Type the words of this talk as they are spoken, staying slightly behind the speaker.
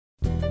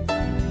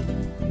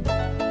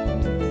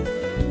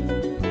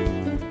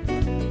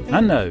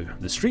And now,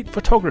 the Street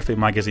Photography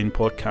Magazine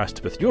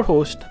podcast with your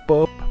host,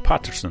 Bob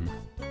Patterson.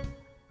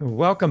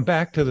 Welcome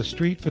back to the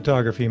Street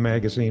Photography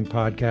Magazine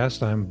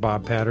podcast. I'm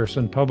Bob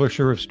Patterson,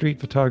 publisher of Street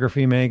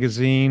Photography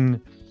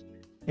Magazine.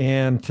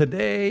 And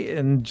today,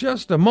 in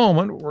just a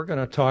moment, we're going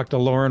to talk to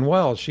Lauren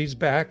Wells. She's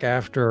back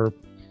after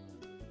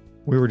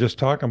we were just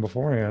talking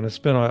beforehand. It's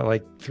been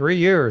like 3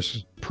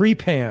 years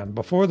pre-pan,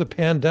 before the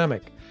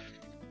pandemic.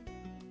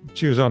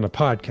 She was on the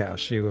podcast.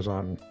 She was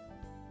on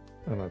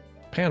a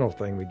panel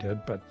thing we did.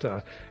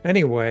 But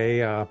anyway,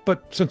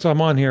 but since I'm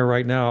on here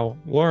right now,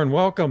 Lauren,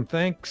 welcome.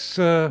 Thanks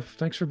for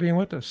being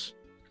with us.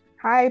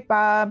 Hi,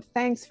 Bob.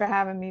 Thanks for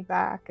having me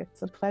back.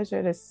 It's a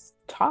pleasure to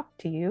talk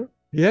to you.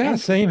 Yeah,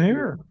 same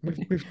here.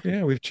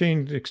 We've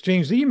exchanged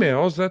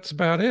emails. That's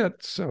about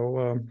it.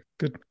 So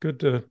good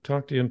to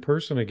talk to you in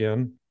person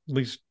again, at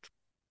least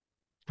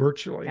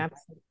virtually.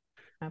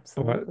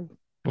 Absolutely. But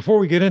before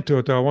we get into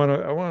it, though,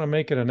 I want to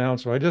make an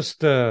announcement. I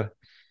just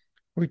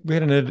we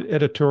had an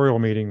editorial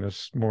meeting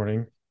this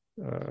morning,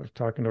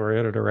 talking to our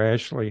editor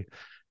Ashley.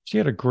 She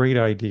had a great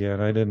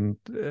idea, and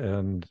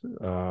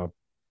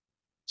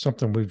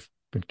something we've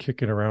been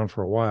kicking around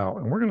for a while.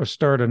 And we're going to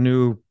start a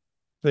new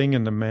thing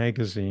in the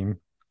magazine,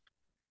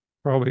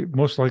 probably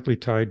most likely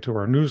tied to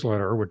our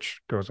newsletter,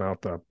 which goes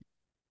out to a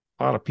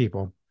lot of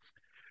people.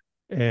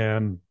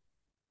 And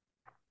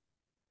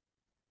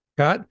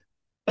got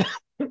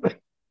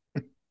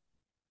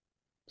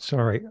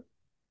sorry,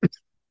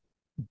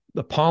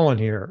 the pollen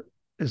here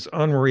is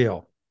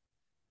unreal,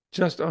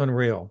 just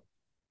unreal.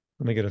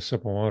 Let me get a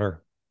sip of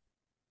water.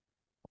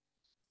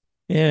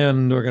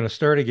 And we're going to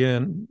start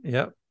again.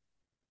 Yep.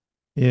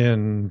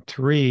 In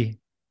 3,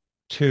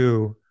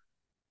 2,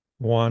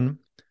 1.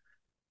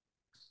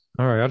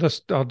 All right, I'll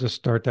just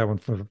start that one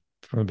from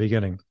the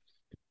beginning.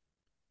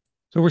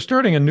 So we're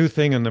starting a new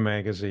thing in the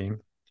magazine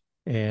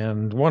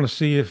and want to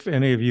see if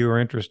any of you are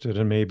interested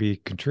in maybe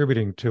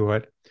contributing to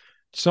it.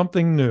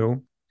 Something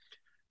new.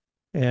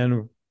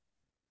 And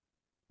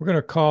we're going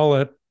to call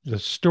it the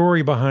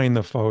story behind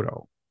the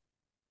photo.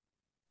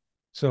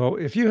 So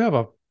if you have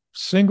a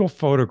single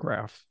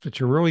photograph that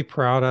you're really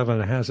proud of and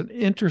it has an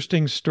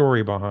interesting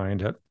story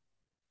behind it,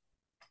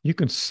 you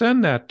can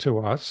send that to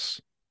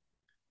us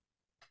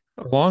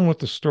along with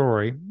the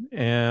story,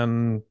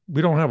 and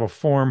we don't have a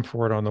form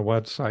for it on the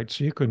website,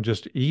 so you can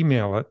just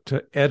email it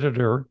to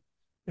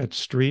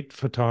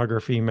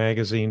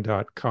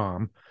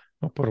editor@streetphotographymagazine.com.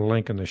 I'll put a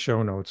link in the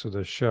show notes of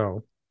this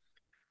show.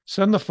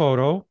 Send the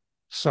photo,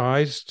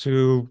 size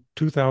to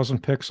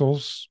 2,000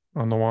 pixels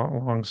on the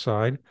long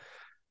side,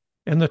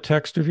 and the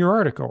text of your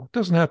article. It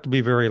doesn't have to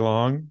be very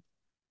long,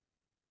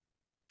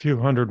 a few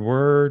hundred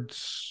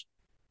words,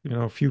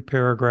 a few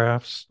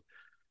paragraphs.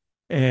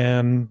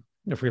 And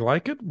if we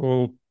like it,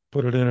 we'll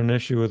put it in an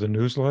issue of the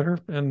newsletter,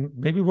 and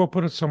maybe we'll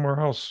put it somewhere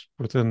else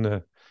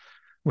within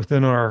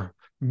our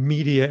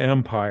media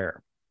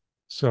empire.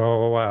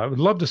 So I would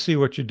love to see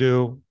what you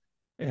do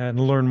and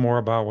learn more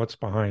about what's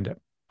behind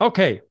it.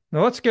 Okay,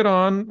 now let's get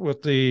on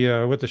with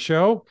the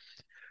show.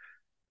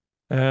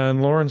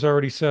 And Lauren's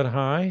already said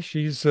hi.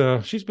 She's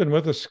been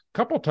with us a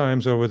couple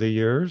times over the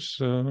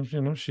years.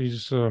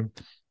 She's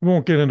we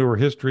won't get into her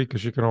history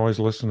because you can always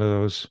listen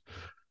to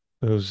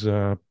those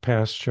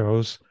past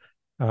shows.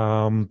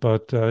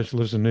 But she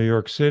lives in New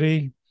York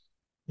City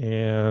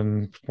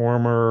and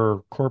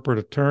former corporate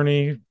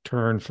attorney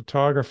turned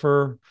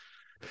photographer.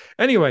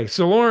 Anyway,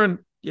 so Lauren,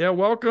 yeah,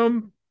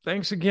 welcome.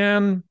 Thanks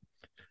again.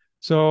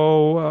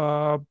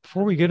 So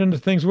before we get into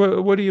things,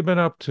 what have you been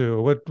up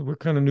to? What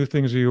kind of new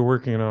things are you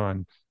working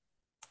on?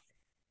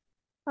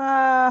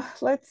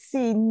 Let's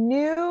see.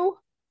 New.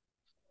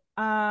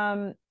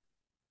 I'm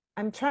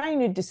trying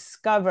to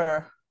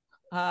discover.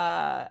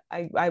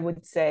 I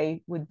would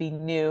say would be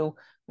new.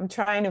 I'm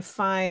trying to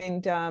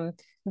find.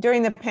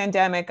 During the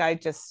pandemic, I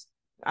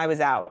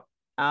was out,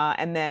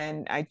 and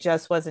then I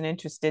just wasn't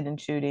interested in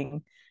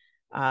shooting.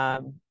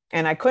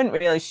 And I couldn't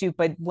really shoot,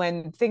 but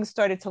when things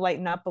started to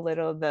lighten up a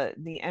little,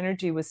 the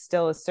energy was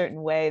still a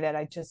certain way that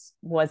I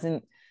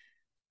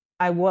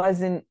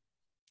wasn't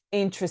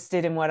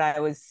interested in what I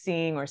was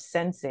seeing or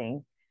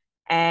sensing.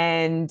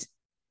 And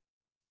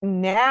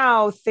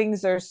now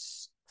things are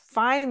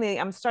finally,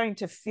 I'm starting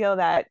to feel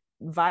that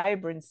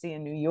vibrancy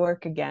in New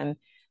York again,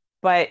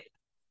 but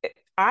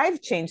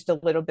I've changed a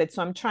little bit.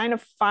 So I'm trying to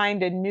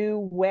find a new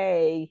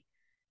way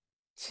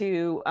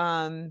to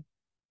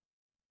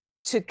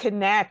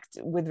connect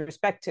with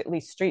respect to at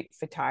least street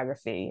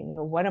photography.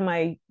 What do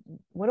I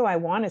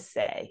want to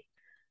say?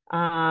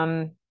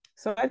 So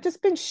I've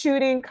just been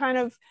shooting, kind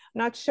of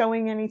not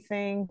showing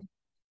anything,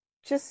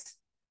 just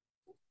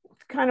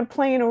kind of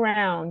playing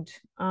around.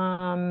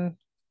 And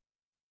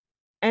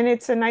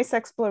it's a nice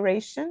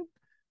exploration.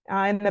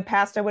 In the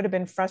past, I would have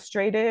been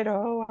frustrated.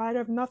 Oh, I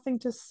have nothing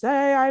to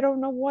say. I don't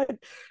know what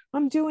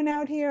I'm doing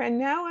out here. And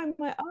now I'm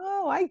like,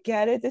 oh, I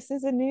get it. This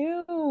is a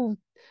new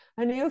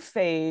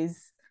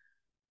phase.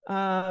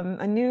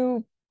 A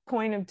new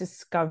point of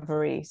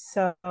discovery.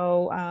 So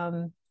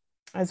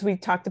as we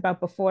talked about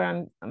before,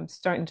 I'm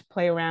starting to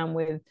play around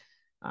with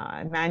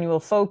manual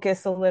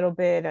focus a little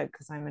bit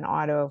because I'm an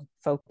auto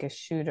focus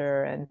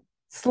shooter, and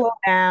slow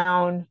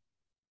down.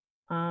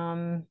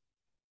 Um,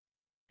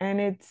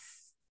 and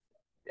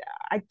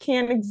I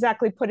can't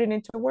exactly put it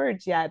into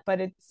words yet,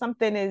 but it's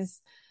something is,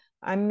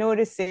 I'm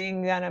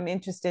noticing that I'm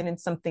interested in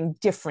something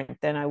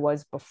different than I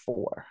was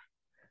before.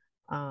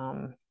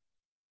 Um,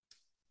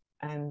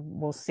 and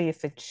we'll see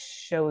if it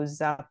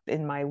shows up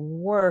in my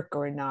work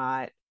or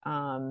not.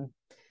 And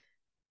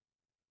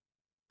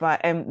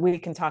we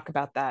can talk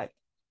about that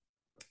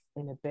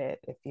in a bit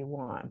if you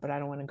want, but I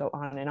don't want to go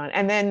on and on.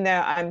 And then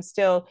I'm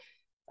still,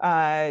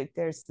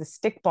 there's the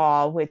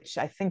stickball, which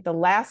I think the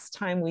last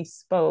time we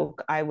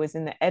spoke, I was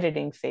in the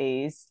editing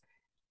phase.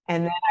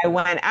 And then I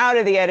went out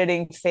of the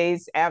editing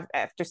phase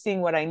after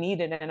seeing what I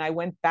needed. And I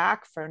went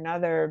back for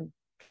another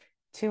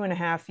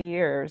 2.5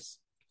 years.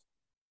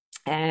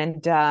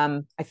 And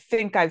I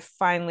think I'm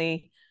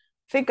finally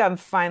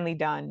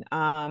done.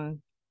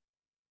 And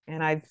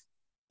I've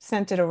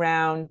sent it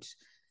around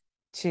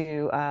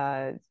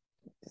to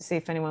see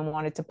if anyone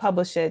wanted to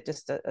publish it,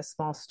 just a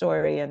small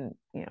story and,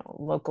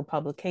 local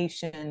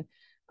publication.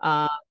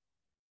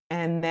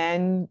 And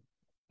then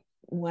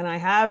when I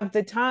have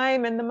the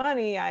time and the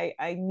money,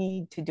 I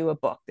need to do a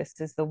book. This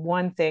is the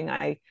one thing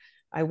I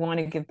want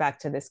to give back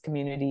to this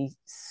community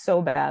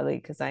so badly,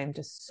 because I am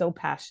just so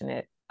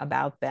passionate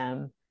about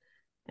them.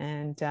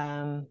 And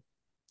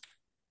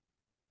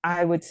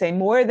I would say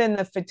more than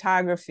the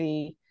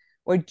photography,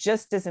 or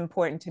just as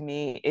important to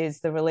me,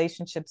 is the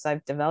relationships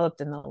I've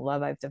developed and the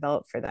love I've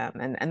developed for them.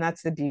 And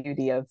that's the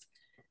beauty of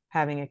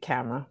having a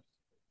camera.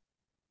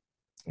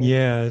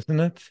 Yeah, isn't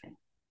it?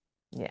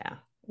 Yeah,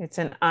 it's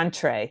an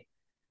entree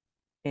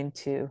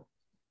into.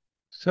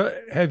 So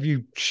have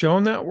you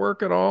shown that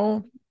work at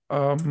all?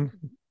 And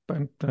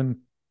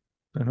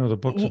I know the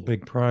book's a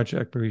big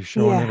project, but are you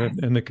showing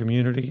it in the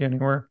community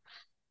anywhere?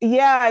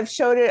 Yeah, I've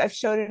showed it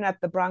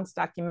at the Bronx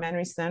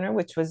Documentary Center,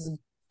 which was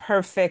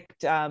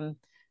perfect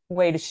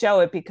way to show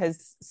it,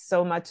 because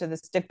so much of the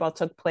stickball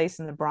took place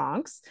in the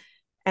Bronx,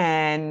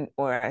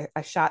 or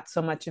I shot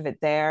so much of it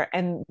there.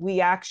 And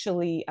we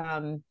actually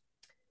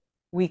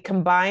we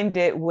combined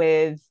it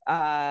with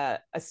a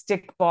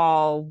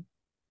stickball,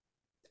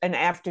 an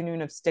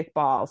afternoon of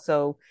stickball.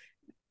 So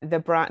the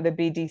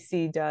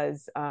BDC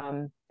does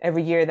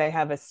every year, they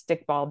have a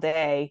stickball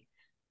day.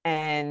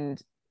 And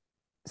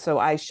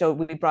so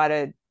we brought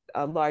a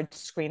large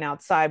screen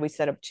outside. We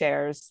set up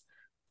chairs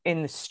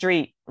in the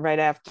street right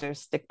after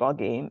stickball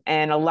game.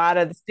 And a lot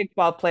of the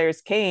stickball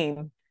players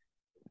came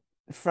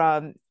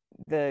from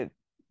the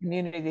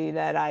community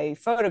that I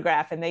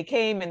photograph, and they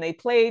came and they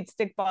played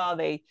stickball.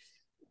 They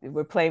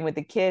were playing with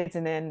the kids.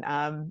 And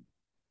then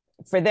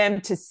for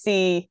them to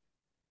see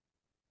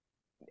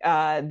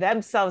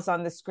themselves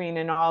on the screen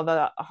and all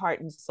the heart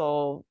and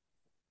soul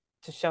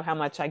to show how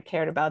much I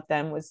cared about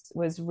them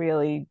was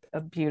really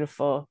a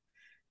beautiful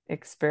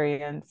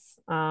experience.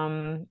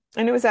 And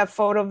it was at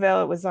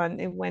Photoville.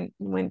 It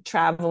went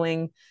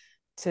traveling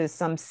to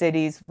some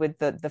cities with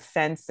the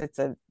fence.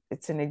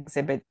 It's an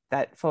exhibit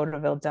that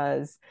Photoville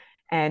does.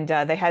 And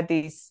they had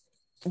these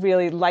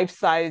really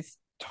life-size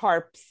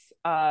tarps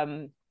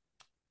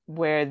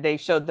where they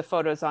showed the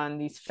photos on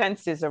these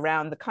fences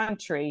around the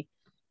country.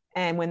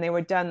 And when they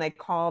were done, they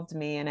called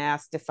me and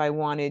asked if I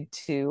wanted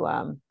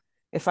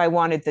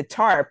the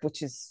tarp,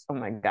 which is, oh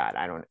my God,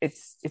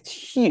 it's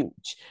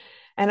huge.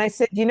 And I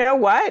said, you know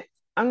what?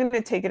 I'm going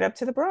to take it up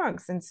to the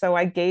Bronx. And so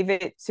I gave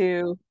it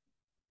to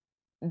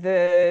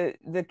the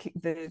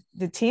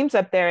teams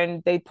up there,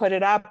 and they put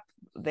it up.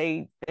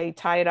 They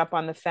tie it up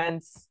on the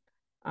fence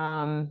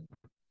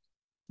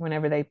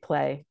whenever they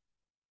play.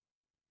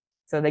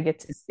 So they get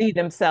to see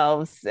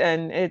themselves,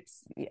 and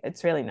it's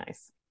really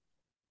nice.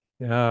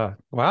 Yeah.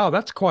 Wow,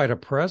 that's quite a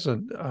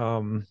present.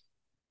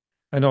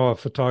 I know a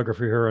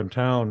photographer here in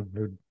town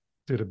who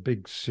did a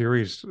big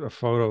series of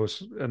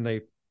photos, and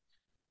they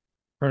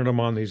printed them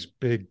on these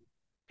big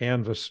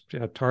canvas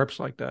tarps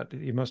like that.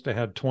 He must have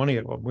had 20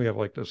 of them. We have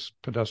like this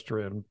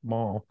pedestrian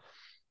mall.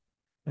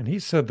 And he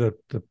said that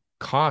the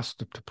cost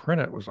to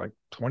print it was like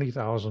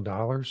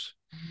 $20,000.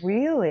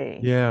 Really?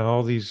 Yeah,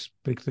 all these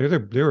big, they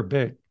were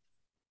big.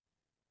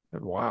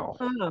 Wow.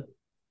 Huh.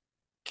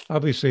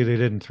 Obviously, they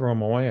didn't throw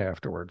them away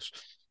afterwards.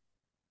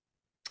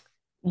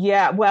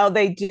 Yeah, well,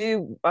 they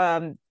do.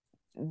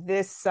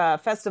 This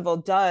festival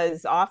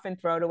does often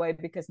throw it away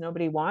because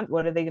nobody wants.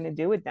 What are they going to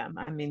do with them?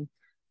 I mean,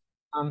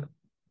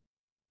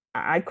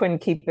 I couldn't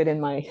keep it in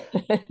my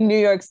New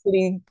York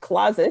City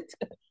closet.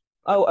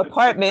 Oh,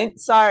 apartment.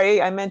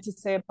 Sorry, I meant to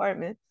say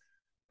apartment.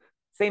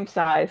 Same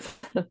size.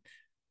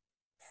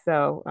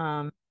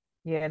 So,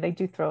 yeah, they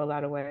do throw a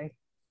lot away.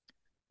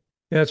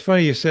 Yeah, it's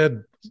funny you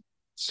said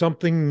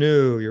something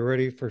new. You're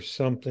ready for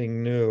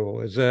something new.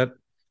 Is that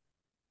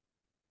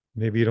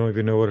maybe you don't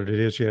even know what it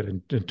is yet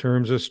in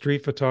terms of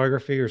street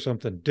photography, or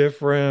something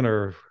different,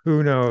 or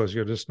who knows?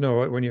 You'll just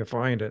know it when you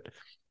find it.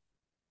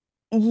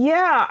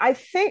 Yeah, I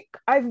think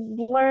I've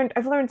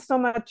learned so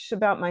much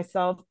about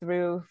myself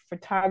through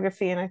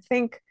photography, and I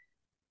think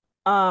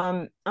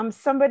I'm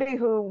somebody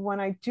who, when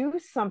I do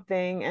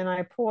something and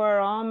I pour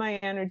all my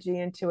energy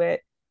into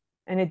it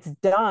and it's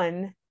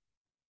done,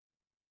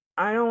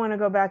 I don't want to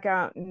go back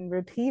out and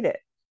repeat it.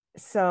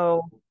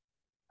 So,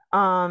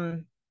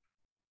 um,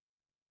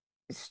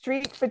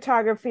 street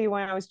photography,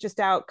 when I was just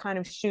out kind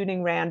of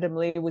shooting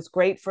randomly, was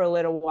great for a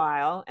little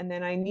while. And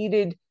then I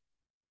needed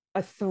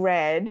a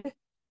thread.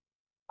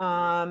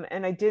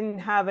 And I didn't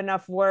have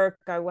enough work.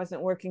 I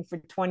wasn't working for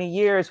 20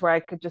 years where I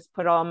could just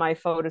put all my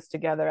photos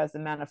together as a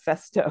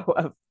manifesto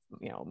of,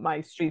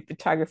 my street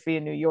photography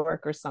in New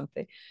York or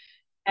something.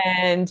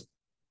 And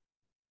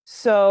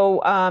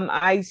so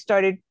I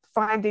started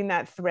finding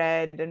that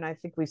thread, and I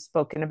think we've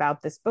spoken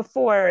about this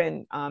before,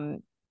 and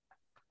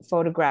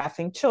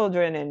photographing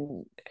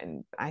children,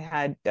 and I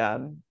had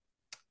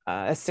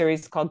a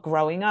series called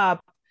Growing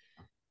Up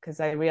because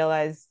I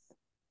realized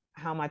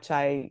how much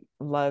I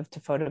love to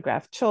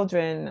photograph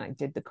children. I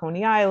did the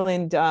Coney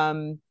Island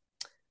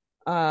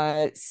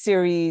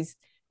series,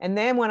 and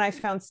then when I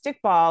found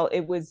Stickball,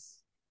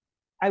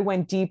 I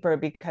went deeper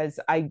because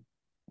I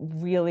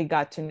really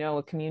got to know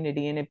a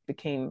community, and it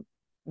became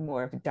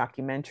more of a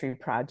documentary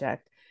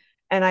project.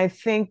 And I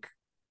think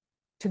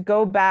to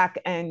go back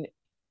and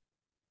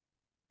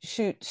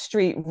shoot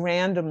street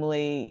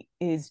randomly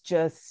is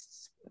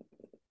just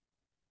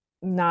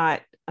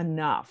not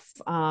enough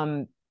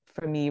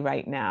for me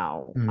right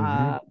now.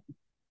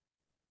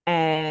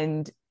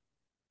 And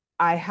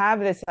I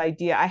had this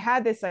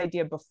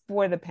idea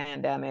before the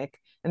pandemic,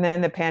 and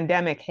then the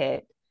pandemic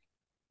hit,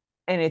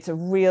 and it's a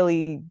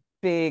really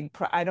big,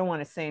 I don't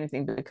want to say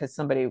anything because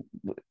somebody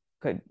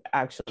could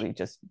actually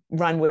just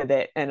run with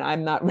it, and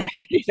I'm not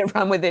ready to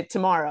run with it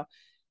tomorrow.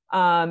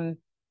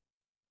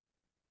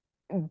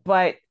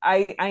 But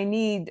I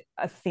need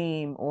a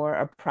theme or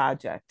a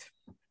project.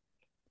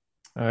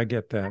 I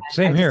get that.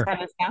 Same here. I just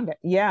haven't found it.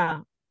 Yeah.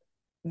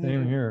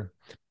 Same here.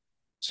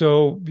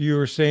 So you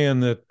were saying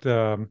that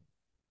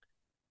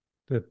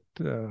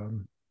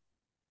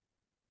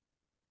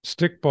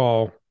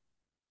stickball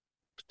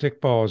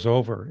is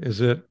over.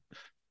 Did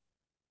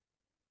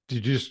you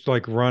just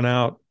like run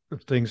out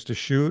of things to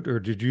shoot, or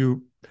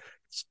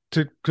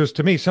because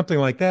to me something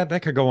like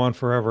that could go on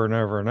forever and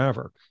ever and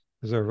ever,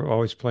 because they're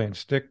always playing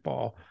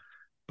stickball.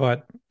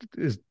 But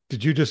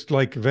did you just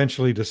like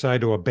eventually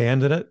decide to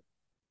abandon it?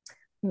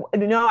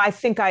 No, I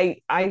think I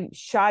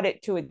shot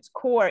it to its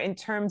core in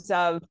terms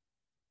of,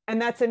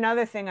 and that's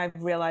another thing I've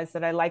realized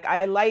that I like.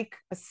 I like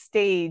a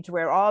stage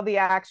where all the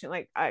action,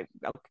 like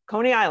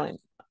Coney Island,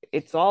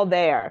 it's all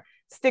there.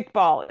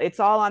 Stickball, it's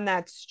all on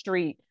that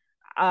street.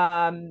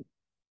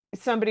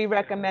 Somebody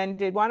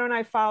recommended, why don't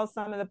I follow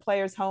some of the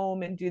players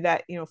home and do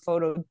that,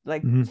 photo,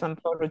 like some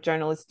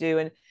photojournalists do.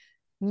 And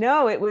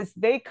no, it was,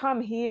 they come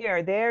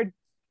here,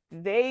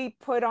 they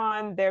put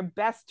on their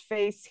best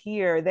face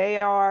here.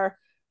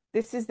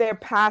 This is their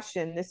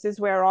passion. This is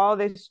where all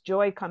this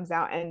joy comes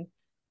out. And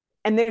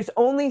there's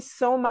only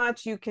so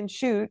much you can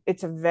shoot.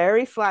 It's a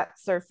very flat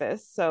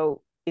surface,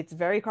 so it's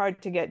very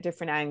hard to get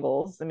different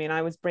angles. I mean,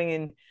 I was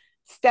bringing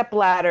step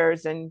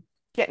ladders and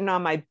getting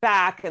on my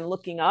back and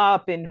looking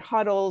up in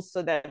huddles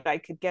so that I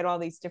could get all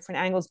these different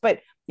angles. But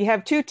you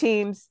have two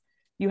teams.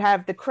 You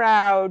have the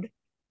crowd.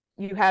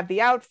 You have the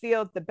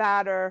outfield, the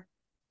batter.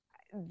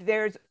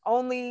 There's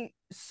only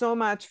so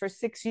much for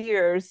 6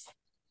 years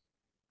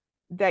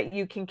that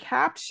you can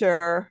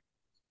capture,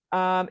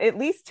 at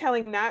least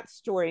telling that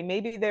story.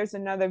 Maybe there's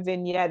another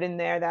vignette in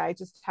there that I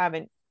just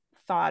haven't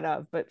thought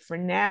of, but for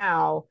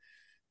now,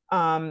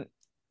 I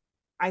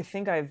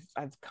think I've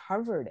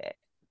covered it.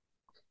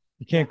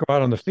 You can't go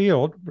out on the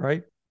field,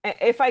 right?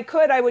 If I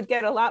could, I would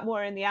get a lot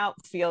more in the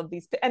outfield.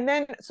 And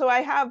then, so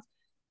I have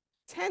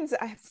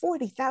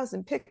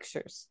 40,000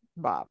 pictures,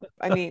 Bob.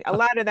 I mean, a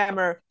lot of them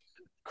are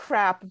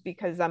crap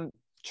because I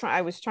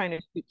was trying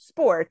to shoot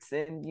sports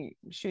and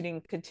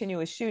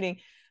continuous shooting.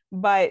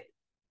 But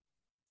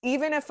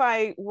even if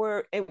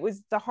it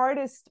was the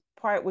hardest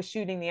part was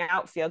shooting the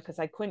outfield because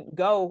I couldn't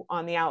go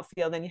on the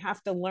outfield, and you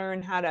have to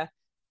learn how to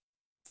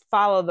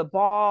follow the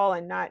ball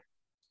and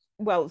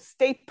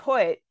stay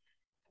put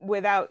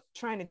without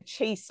trying to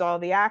chase all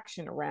the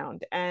action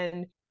around.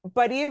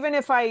 But even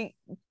if I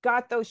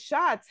got those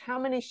shots, how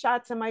many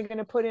shots am I going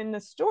to put in the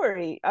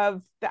story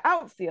of the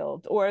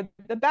outfield or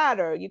the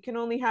batter? You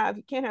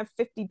can't have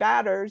 50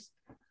 batters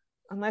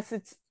unless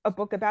it's a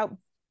book about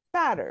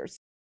batters.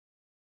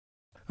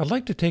 I'd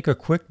like to take a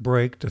quick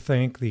break to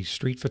thank the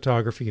Street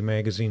Photography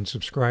Magazine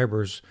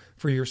subscribers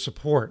for your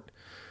support.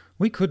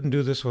 We couldn't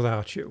do this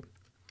without you.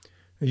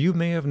 You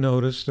may have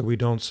noticed that we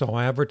don't sell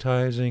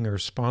advertising or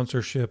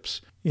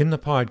sponsorships in the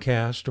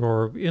podcast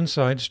or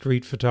inside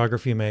Street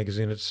Photography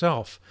Magazine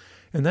itself,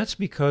 and that's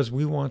because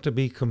we want to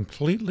be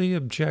completely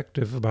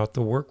objective about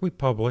the work we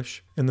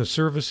publish and the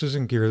services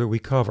and gear that we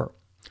cover.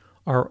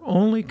 Our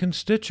only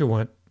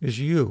constituent is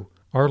you,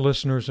 our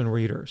listeners and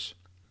readers.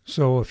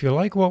 So if you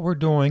like what we're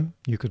doing,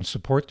 you can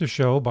support the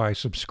show by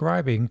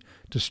subscribing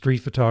to Street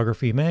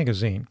Photography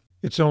Magazine.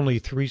 It's only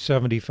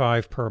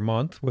 $3.75 per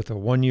month with a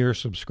 1-year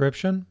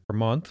subscription.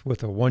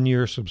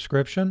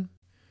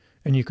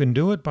 And you can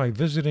do it by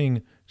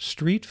visiting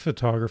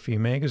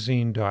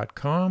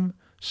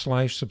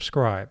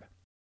streetphotographymagazine.com/subscribe.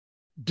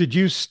 Did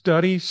you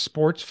study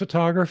sports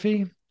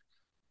photography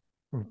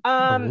or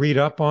read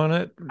up on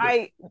it?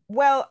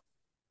 Well,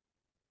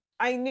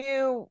 I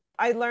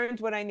learned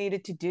what I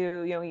needed to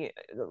do,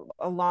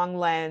 a long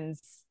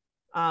lens.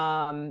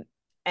 And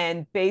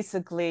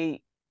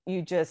basically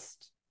you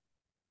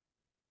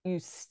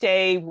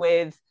stay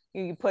with,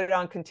 you put it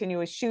on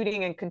continuous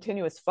shooting and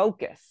continuous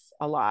focus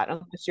a lot,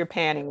 unless you're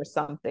panning or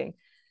something.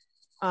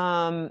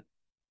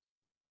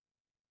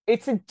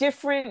 It's a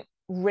different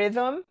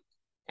rhythm,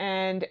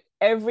 and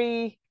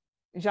every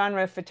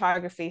genre of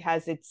photography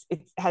has it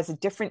has a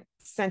different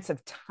sense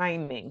of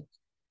timing.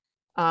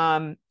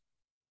 Like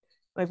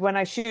when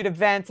I shoot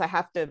events, I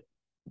have to,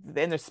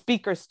 and the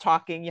speaker's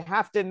talking, you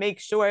have to make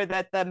sure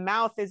that the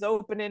mouth is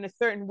open in a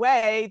certain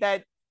way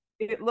that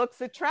it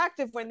looks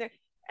attractive when they're,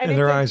 and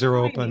their eyes are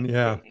open.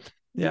 Yeah.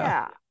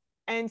 Yeah.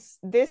 And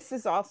this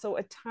is also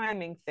a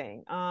timing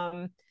thing.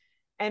 And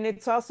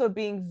it's also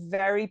being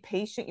very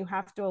patient. You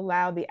have to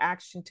allow the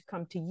action to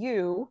come to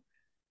you.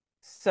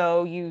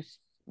 So you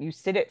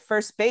sit at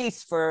first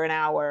base for an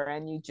hour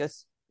and you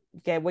just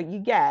get what you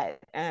get.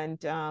 And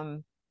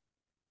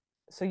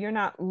so you're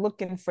not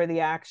looking for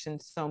the action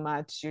so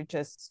much. You're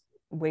just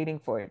waiting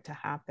for it to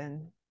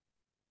happen.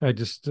 I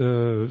just,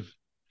 well,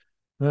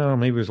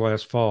 maybe it was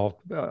last fall.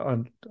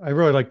 I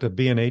really like the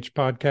B&H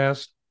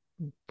podcast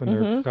when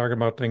they're talking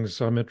about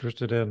things I'm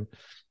interested in.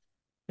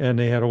 And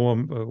they had a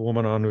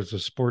woman on who's a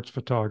sports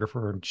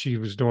photographer, and she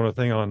was doing a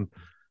thing on,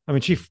 I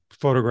mean, she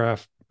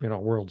photographed,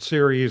 World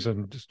Series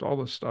and just all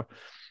this stuff.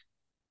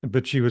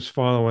 But she was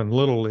following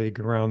Little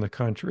League around the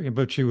country.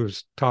 But she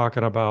was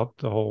talking about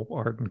the whole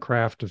art and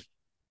craft of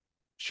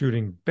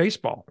shooting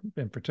baseball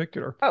in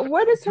particular.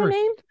 What is her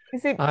name?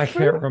 Is it I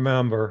can't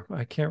remember.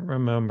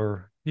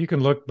 You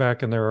can look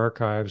back in their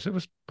archives. It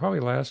was probably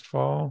last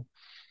fall.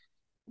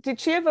 Did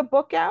she have a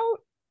book out?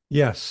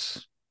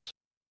 Yes.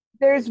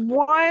 There's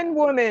one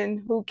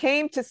woman who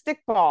came to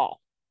Stickball,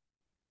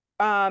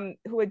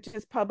 who had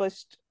just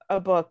published a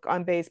book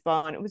on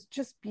baseball, and it was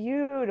just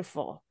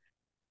beautiful.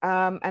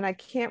 And I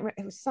can't,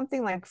 it was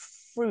something like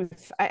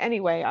Fruth.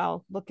 Anyway,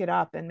 I'll look it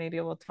up and maybe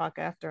we'll talk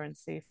after and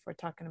see if we're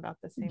talking about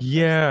the same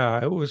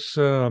person. It was,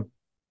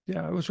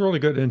 it was really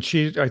good. And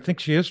I think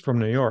she is from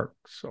New York.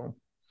 So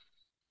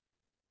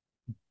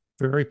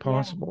very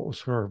possible it was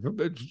her.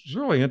 It's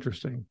really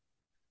interesting.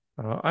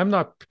 I'm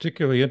not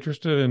particularly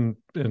interested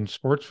in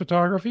sports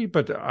photography,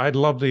 but I'd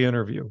love the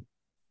interview.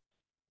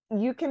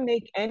 You can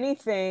make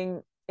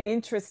anything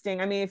interesting.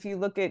 I mean, if you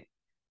look at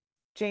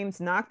James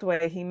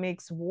Nachtwey, he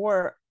makes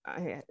war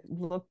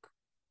look,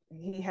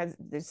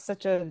 there's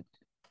such a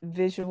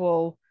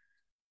visual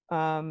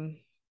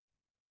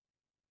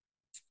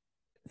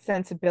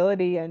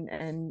sensibility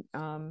and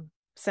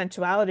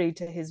sensuality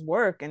to his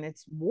work, and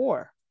it's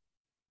war.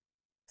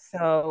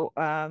 So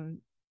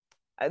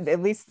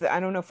at least, I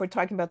don't know if we're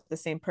talking about the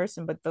same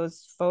person, but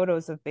those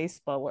photos of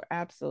baseball were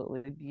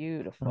absolutely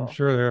beautiful. I'm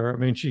sure they are. I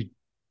mean, she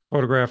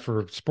photographed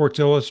for Sports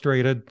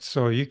Illustrated,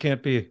 so you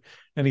can't be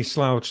any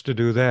slouch to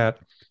do that.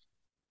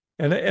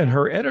 And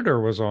her editor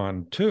was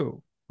on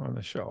too on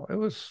the show. It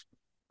was,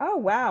 oh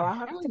wow, I'll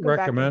have to go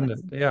recommend back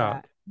and it.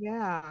 Yeah.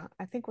 Yeah,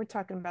 I think we're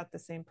talking about the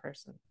same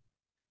person.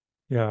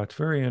 Yeah, it's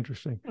very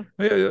interesting.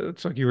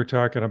 It's like you were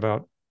talking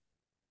about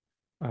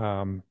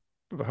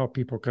how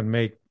people can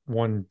make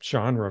one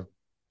genre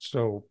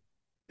so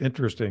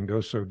interesting,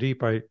 go so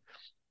deep. I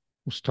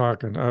was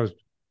telling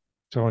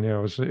you, I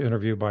was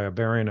interviewed by a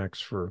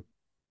Baryonyx for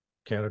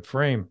Candid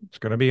Frame. It's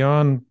going to be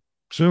on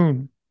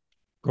soon.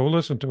 Go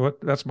listen to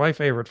it. That's my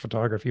favorite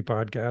photography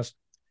podcast.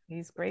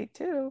 He's great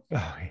too.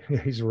 Oh,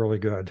 he's really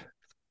good.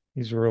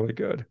 He's really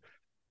good.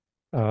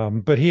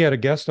 But he had a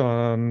guest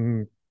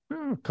on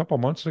a couple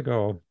months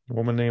ago, a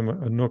woman named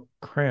Anouk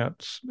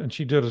Krantz, and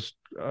she did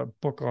a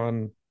book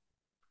on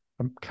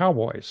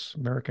cowboys,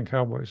 American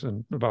cowboys,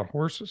 and about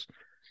horses.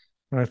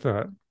 And I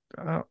thought,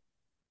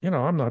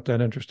 I'm not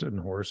that interested in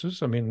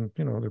horses. I mean,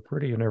 they're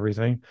pretty and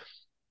everything.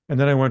 And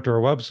then I went to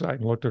her website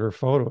and looked at her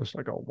photos.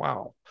 I go,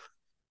 wow.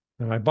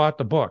 And I bought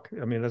the book.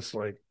 I mean, it's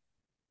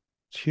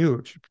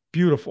huge,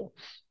 beautiful.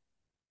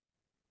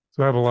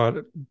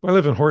 So I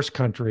live in horse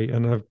country,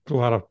 and I have a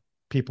lot of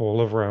people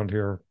live around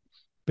here,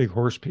 big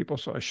horse people.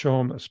 So I show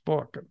them this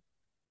book, and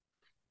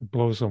it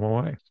blows them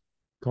away.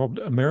 Called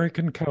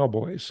American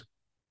Cowboys.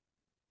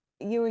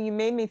 You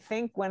made me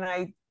think when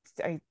I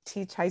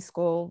teach high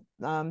school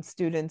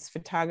students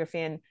photography,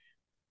 and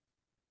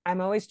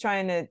I'm always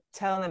trying to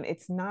tell them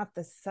it's not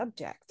the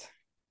subject.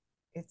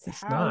 It's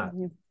how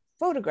you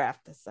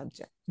photograph the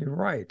subject. You're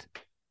right.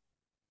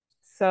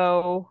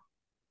 So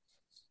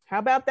how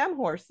about them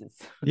horses?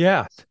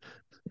 Yeah.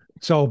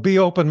 So be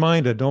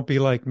open-minded. Don't be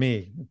like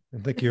me.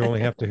 I think you only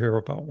have to hear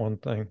about one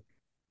thing.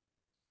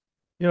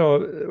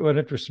 What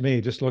interests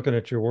me, just looking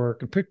at your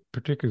work, and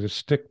particularly the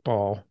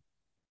stickball,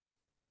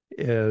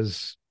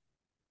 is,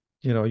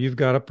 you've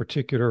got a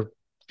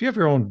you have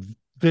your own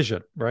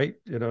vision, right?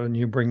 And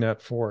you bring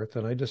that forth.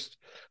 And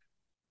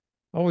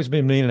always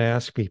been meaning to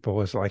ask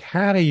people is like,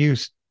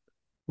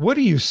 what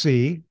do you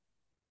see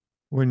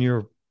when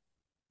you're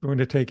going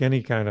to take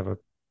any kind of a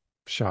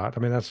shot? I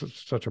mean, that's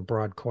such a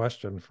broad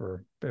question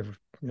for,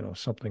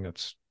 something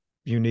that's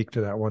unique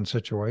to that one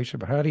situation.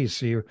 But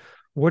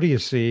what do you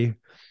see?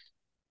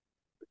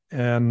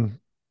 And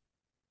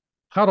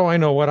how do I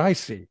know what I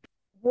see?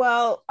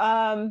 Well,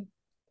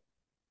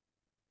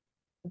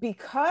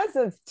 because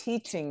of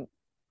teaching,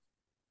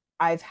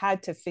 I've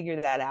had to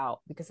figure that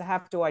out because I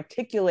have to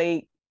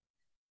articulate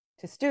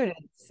to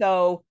students.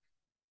 So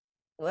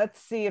let's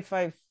see if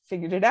I've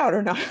figured it out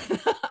or not.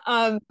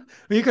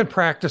 You can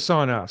practice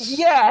on us.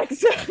 Yeah,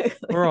 exactly.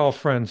 We're all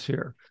friends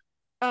here.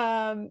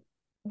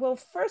 Well,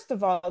 first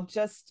of all,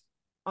 just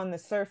on the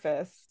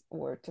surface,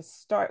 or to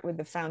start with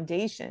the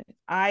foundation,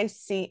 I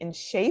see in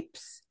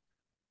shapes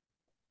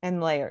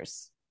and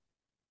layers.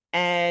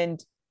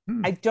 And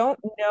I don't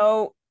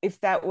know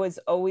if that was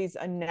always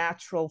a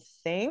natural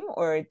thing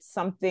or it's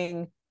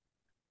something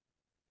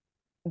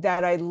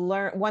that I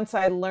learned. Once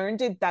I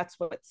learned it, that's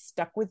what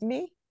stuck with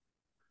me.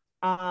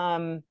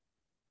 I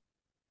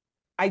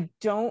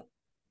don't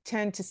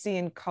tend to see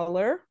in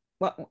color.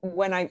 Well,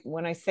 when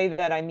I say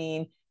that, I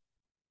mean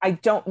I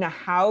don't know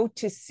how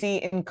to see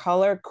in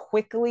color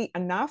quickly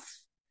enough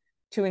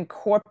to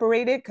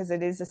incorporate it because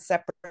it is a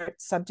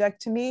separate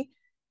subject to me.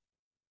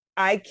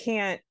 I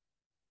can't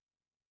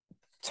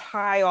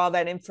tie all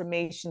that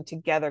information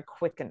together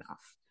quick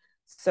enough.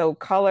 So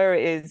color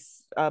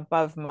is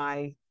above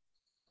my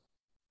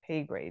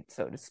pay grade,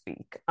 so to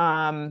speak.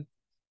 And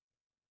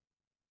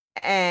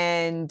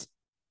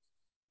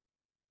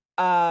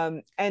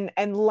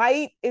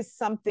light is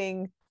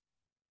something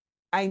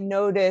I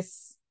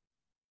notice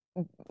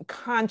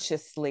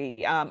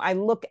consciously. I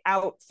look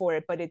out for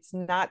it, but it's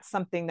not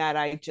something that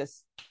I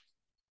just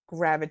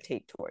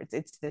gravitate towards.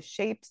 It's the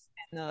shapes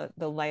and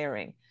the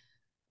layering.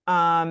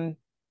 And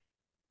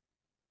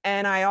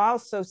I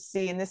also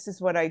see, and this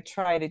is what I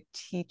try to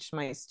teach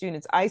my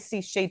students, I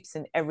see shapes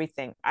in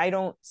everything. I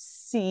don't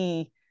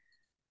see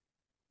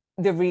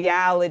the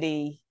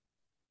reality.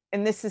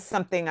 And this is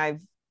something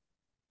I've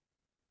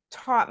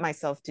taught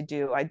myself to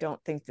do. I don't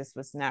think this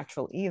was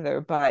natural either,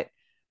 but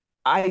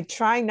I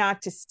try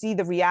not to see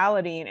the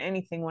reality in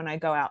anything when I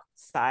go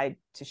outside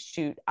to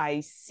shoot. I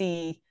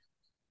see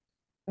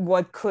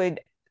what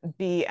could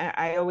be,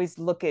 I always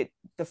look at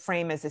the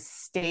frame as a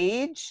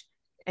stage,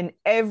 and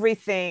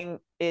everything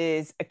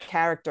is a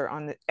character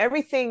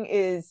everything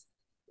is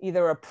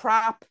either a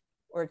prop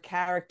or a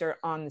character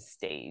on the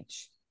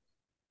stage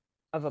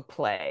of a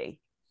play.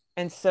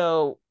 And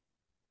so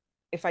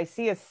if I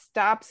see a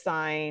stop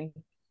sign,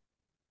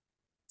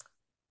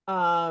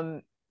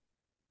 and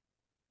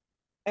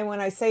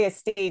when I say a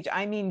stage,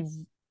 I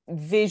mean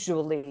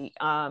visually,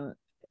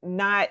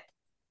 not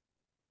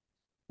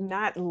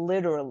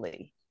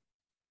literally.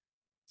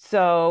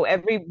 So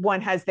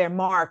everyone has their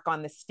mark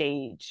on the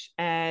stage,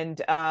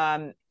 and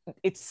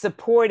it's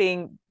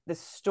supporting the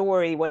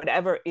story,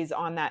 whatever is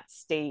on that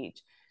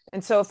stage.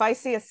 And so if I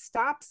see a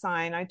stop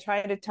sign, I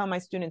try to tell my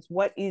students,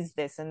 what is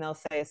this? And they'll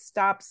say a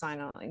stop sign.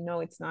 I'm like,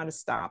 no, it's not a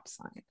stop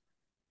sign.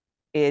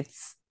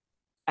 It's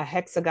a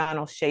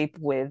hexagonal shape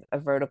with a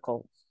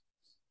vertical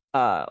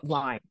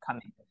line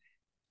coming.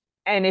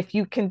 And if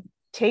you can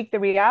take the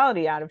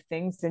reality out of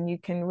things, then you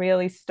can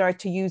really start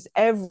to use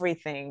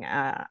everything.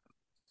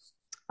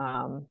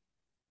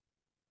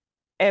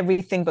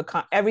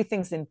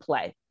 Everything's in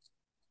play.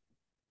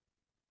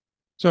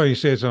 So you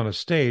say it's on a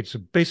stage. So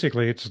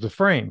basically, it's the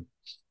frame.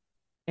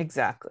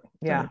 Exactly.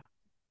 Yeah.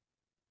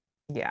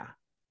 Yeah.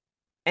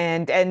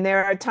 And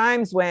there are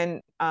times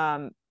when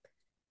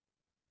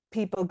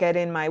people get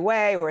in my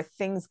way or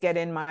things get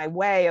in my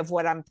way of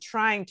what I'm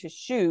trying to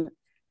shoot.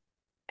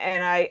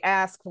 And I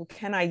ask, well,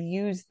 can I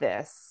use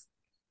this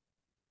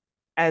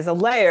as a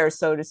layer,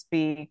 so to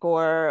speak,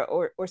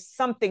 or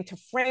something to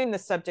frame the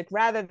subject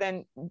rather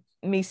than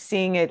me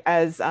seeing it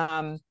as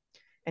an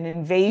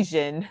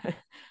invasion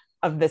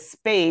of the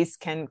space?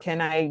 Can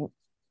I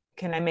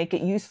make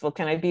it useful?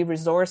 Can I be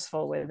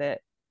resourceful with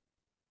it?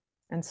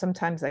 And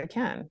sometimes I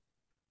can.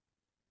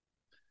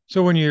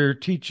 So when you're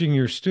teaching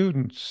your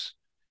students,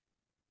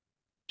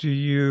 do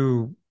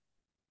you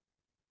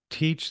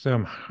teach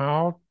them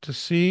how to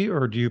see,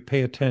 or do you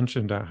pay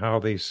attention to how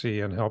they see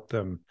and help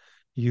them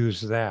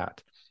use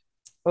that?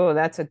 Oh,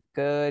 that's a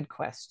good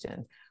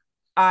question.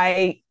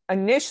 I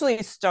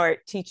initially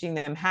start teaching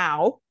them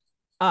how,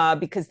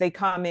 because they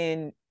come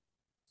in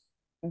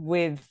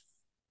with,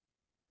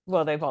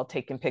 well, they've all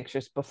taken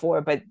pictures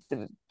before, but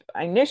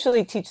I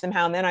initially teach them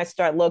how, and then I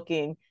start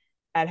looking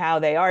at how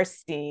they are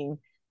seeing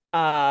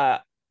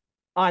on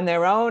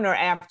their own or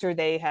after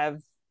they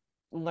have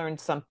learned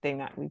something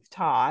that we've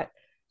taught.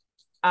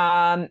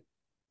 And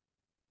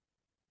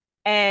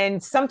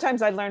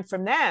sometimes I learn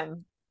from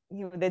them,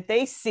 that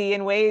they see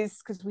in ways,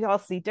 because we all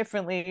see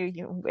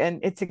differently, and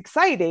it's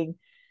exciting.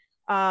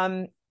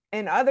 And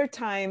other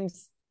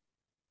times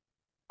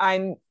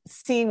I'm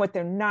seeing what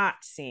they're not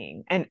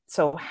seeing. And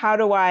so how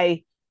do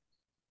I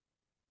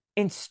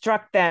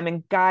instruct them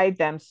and guide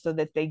them so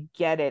that they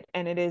get it.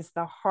 And it is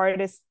the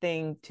hardest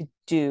thing to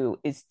do,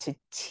 is to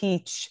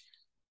teach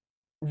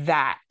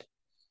that.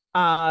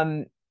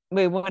 When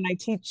I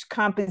teach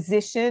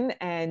composition,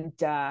 and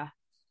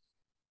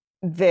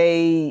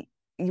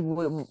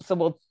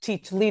we'll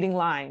teach leading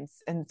lines,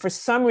 and for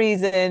some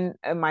reason,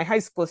 my high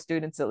school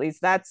students, at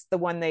least, that's the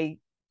one they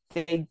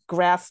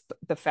grasp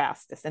the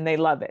fastest, and they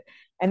love it.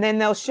 And then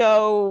they'll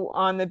show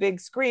on the big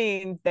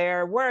screen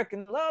their work,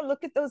 and oh,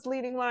 look at those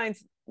leading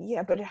lines.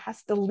 Yeah, but it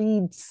has to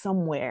lead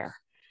somewhere.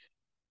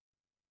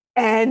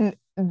 And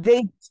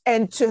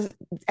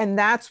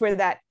that's where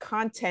that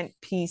content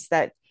piece,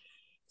 that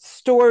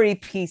story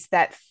piece,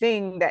 that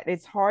thing that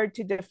is hard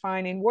to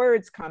define in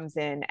words comes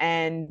in.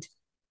 And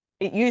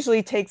it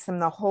usually takes them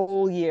the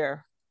whole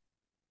year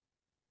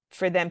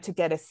for them to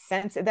get a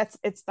sense.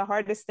 It's the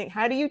hardest thing.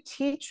 How do you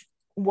teach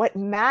what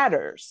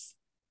matters?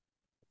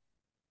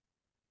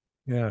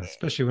 Yeah,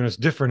 especially when it's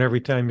different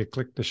every time you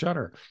click the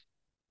shutter.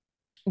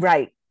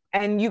 Right.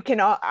 And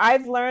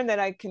I've learned that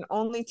I can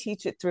only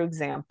teach it through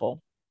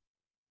example.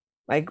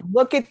 Like,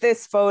 look at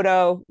this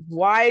photo.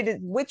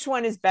 Which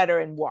one is better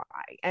and why?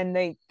 And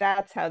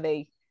that's how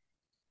they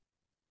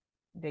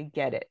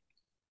get it.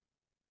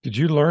 Did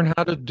you learn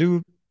how to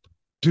do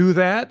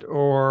that,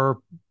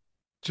 or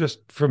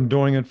just from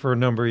doing it for a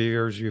number of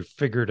years, you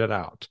figured it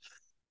out?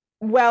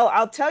 Well,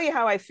 I'll tell you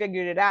how I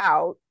figured it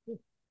out,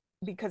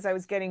 because I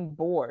was getting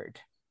bored.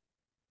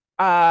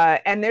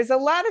 And there's a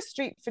lot of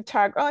street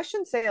photography. Oh, I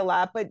shouldn't say a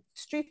lot, but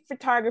street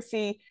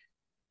photography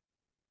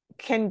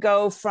can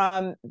go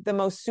from the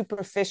most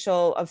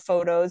superficial of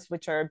photos,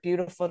 which are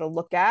beautiful to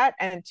look at,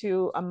 and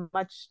to a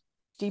much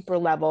deeper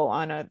level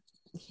on a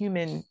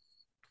humanity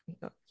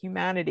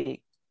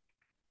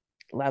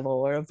level,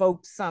 or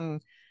evoke some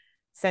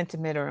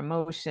sentiment or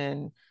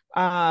emotion.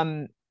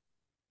 And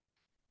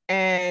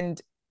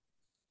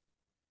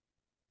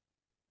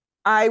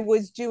I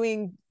was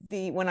doing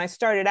when I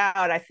started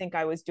out, I think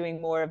I was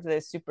doing more of the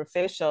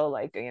superficial,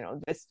 like,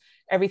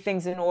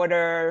 everything's in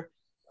order.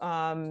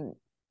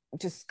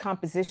 Just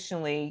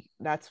compositionally,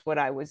 that's what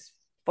I was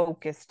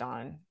focused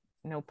on,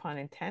 no pun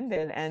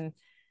intended. And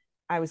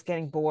I was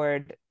getting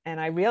bored,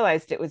 and I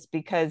realized it was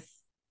because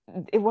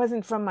it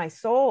wasn't from my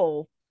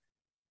soul.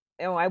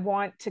 I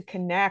want to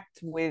connect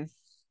with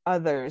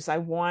others. I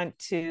want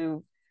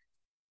to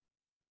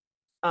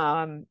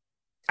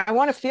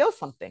feel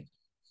something.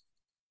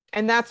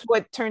 And that's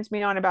what turns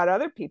me on about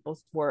other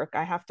people's work.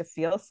 I have to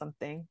feel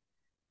something.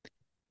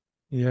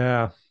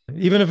 Yeah.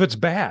 Even if it's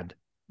bad,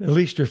 at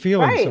least you're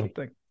feeling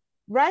something.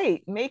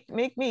 Right. Make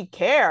me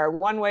care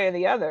one way or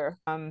the other.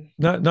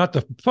 Not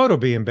the photo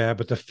being bad,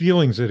 but the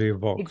feelings that it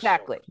evokes.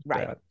 Exactly.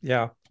 Right. Bad.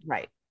 Yeah.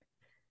 Right.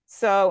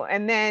 So,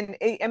 and then,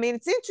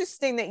 it's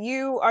interesting that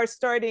you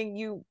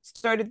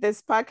started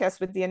this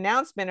podcast with the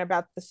announcement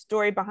about the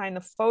story behind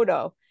the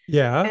photo.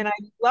 Yeah. And I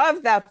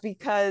love that,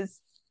 because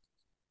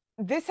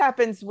this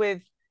happens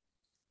with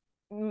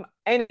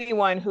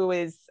anyone who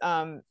is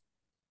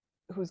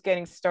who's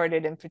getting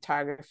started in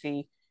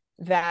photography.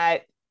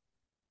 That,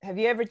 have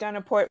you ever done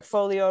a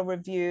portfolio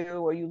review,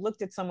 or you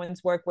looked at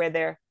someone's work where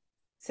they're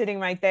sitting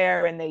right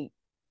there and they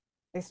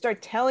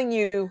start telling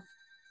you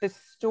the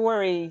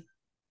story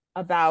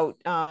about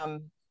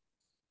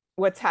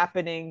what's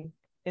happening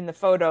in the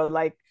photo?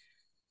 Like,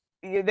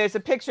 there's a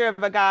picture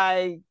of a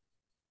guy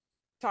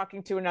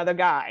talking to another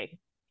guy,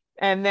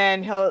 and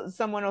then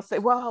someone will say,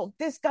 well,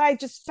 this guy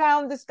just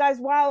found this guy's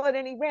wallet,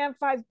 and he ran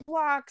 5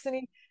 blocks,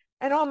 and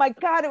oh my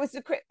God, it was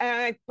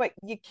but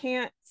you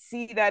can't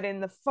see that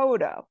in the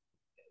photo.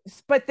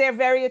 But they're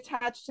very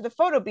attached to the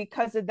photo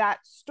because of that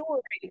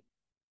story.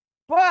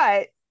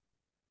 But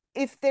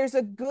if there's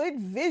a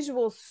good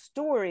visual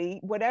story,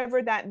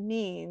 whatever that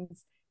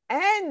means,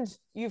 and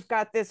you've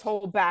got this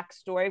whole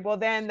backstory, well,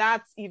 then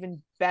that's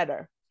even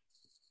better.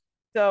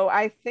 So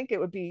I think it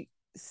would be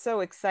so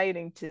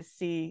exciting to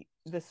see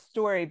the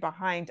story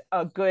behind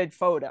a good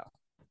photo.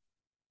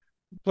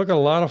 Look at a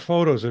lot of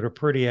photos that are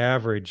pretty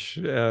average,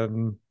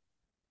 and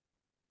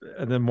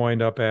then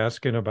wind up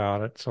asking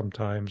about it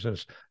sometimes.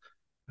 As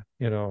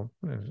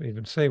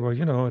even say, well,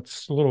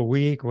 it's a little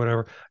weak,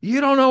 whatever.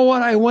 You don't know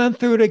what I went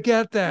through to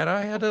get that.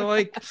 I had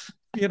to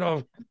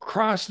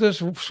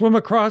swim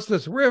across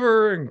this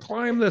river and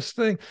climb this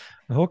thing.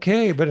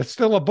 Okay, but it's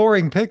still a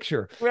boring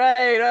picture.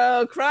 Right.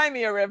 Oh, cry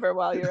me a river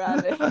while you're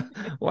at it.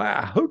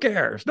 Wow. Who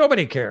cares?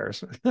 Nobody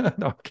cares.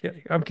 No,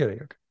 I'm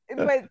kidding.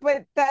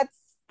 But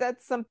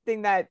that's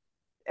something that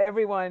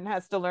everyone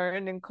has to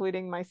learn,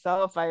 including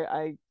myself.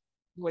 I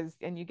was,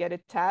 and you get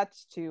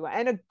attached to,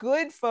 and a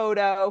good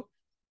photo,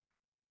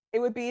 it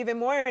would be even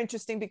more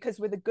interesting, because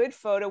with a good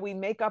photo, we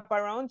make up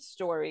our own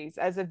stories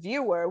as a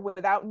viewer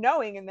without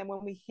knowing. And then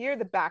when we hear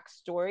the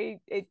backstory,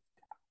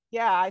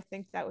 I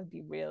think that would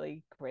be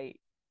really great.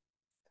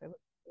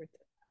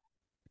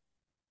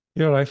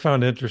 What I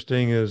found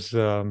interesting is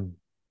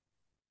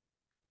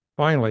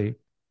finally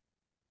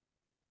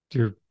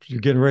you're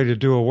getting ready to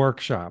do a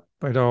workshop.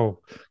 I know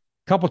a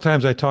couple of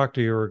times I talked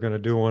to you, were going to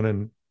do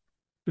one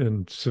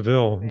in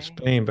Seville, in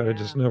Spain, but it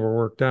just never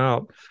worked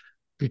out.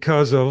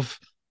 because of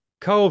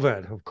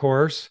COVID, of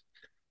course,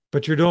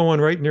 but you're doing one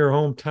right in your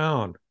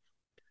hometown,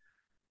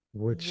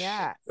 which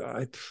Yeah.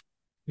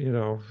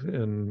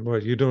 and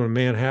what you're doing in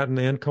Manhattan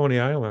and Coney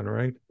Island,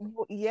 right?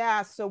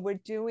 Yeah, so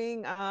we're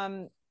doing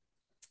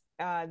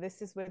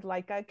this is with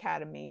Leica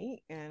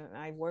Academy, and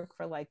I work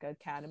for Leica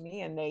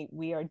Academy, and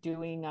we are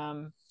doing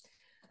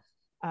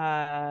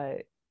uh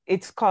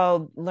it's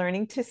called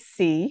Learning to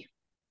See.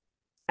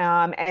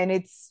 And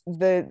it's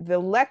the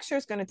lecture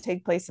is going to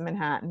take place in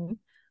Manhattan.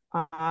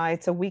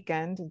 It's a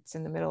weekend. It's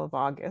in the middle of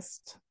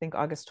August, I think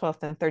August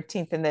 12th and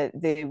 13th. And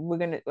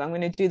I'm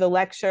gonna do the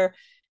lecture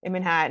in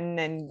Manhattan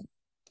and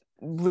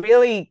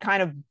really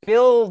kind of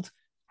build,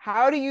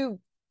 how do you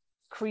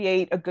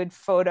create a good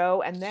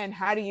photo, and then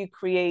how do you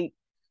create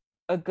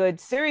a good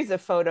series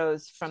of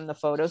photos from the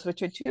photos,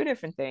 which are two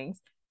different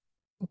things.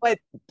 But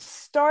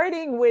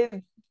starting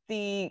with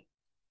the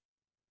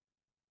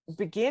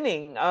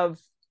beginning of,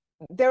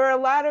 there are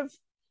a lot of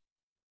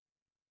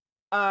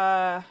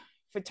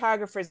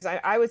photographers.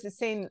 I was the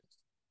same.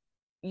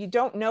 You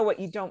don't know what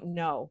you don't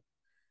know.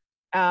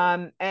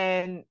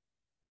 And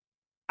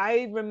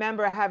I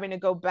remember having to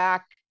go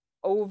back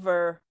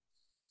over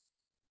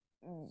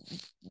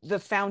the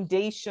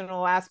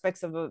foundational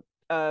aspects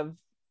of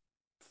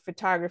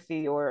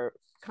photography or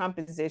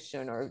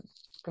composition or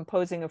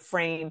composing a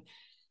frame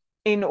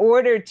in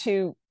order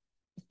to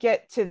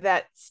get to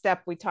that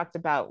step we talked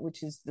about,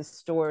 which is the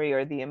story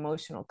or the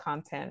emotional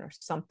content or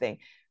something.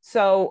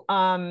 So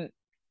I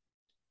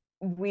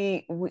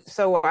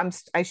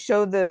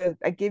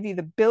give you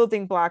the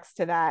building blocks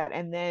to that,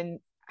 and then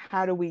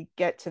how do we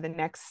get to the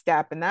next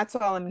step? And that's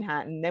all in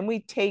Manhattan. Then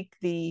we take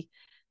we're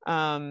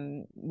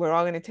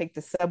all going to take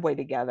the subway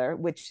together,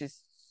 which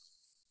is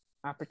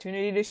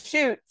opportunity to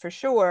shoot for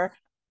sure.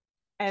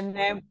 And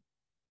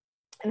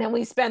then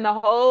we spend the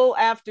whole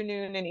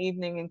afternoon and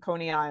evening in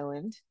Coney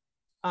Island,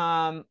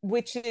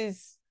 which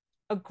is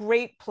a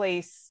great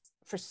place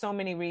for so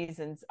many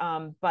reasons.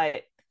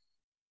 But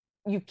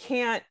you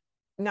can't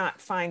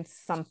not find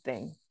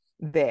something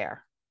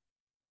there.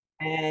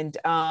 And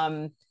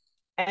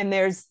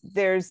there's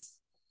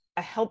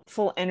a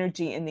helpful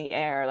energy in the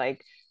air.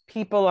 Like,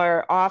 people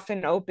are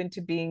often open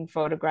to being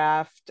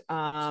photographed.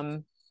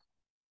 And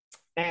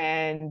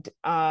then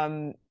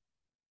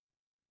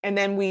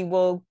then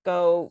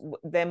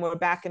we're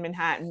back in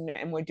Manhattan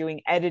and we're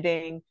doing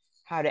editing,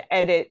 how to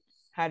edit,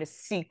 how to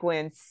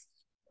sequence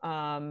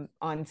on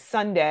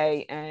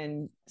Sunday.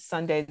 And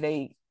Sunday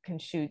they can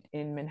shoot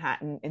in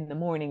Manhattan in the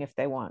morning if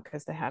they want,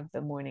 because they have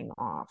the morning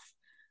off.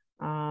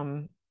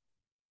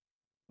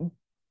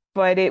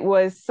 But it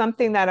was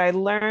something that I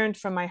learned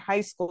from my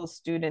high school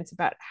students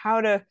about how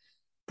to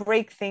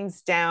break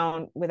things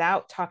down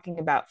without talking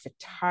about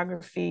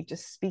photography,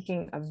 just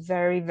speaking a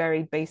very,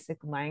 very basic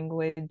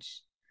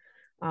language.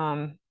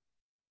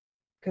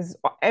 Because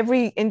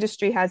every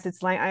industry has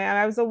its language.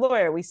 I was a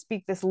lawyer. We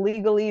speak this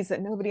legalese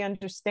that nobody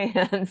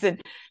understands,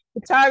 and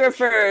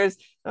photographers,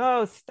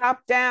 oh,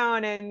 stop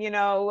down and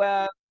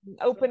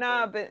open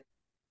up,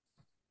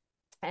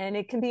 and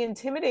it can be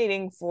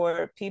intimidating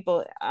for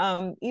people,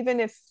 even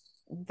if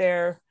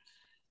they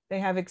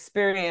have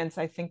experience.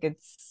 I think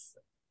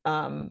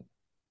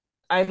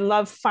I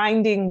love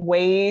finding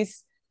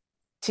ways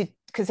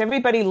because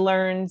everybody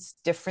learns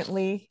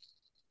differently.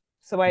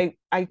 So I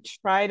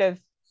try to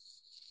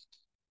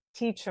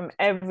teach from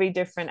every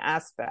different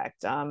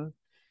aspect,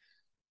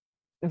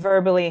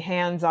 verbally,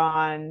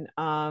 hands-on.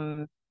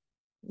 I'm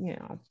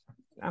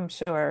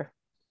sure.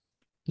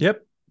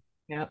 Yep.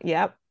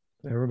 Yep.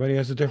 Everybody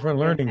has a different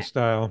learning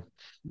style.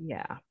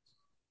 Yeah.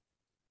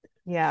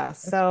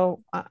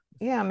 So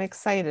yeah, I'm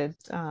excited.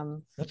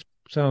 That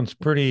sounds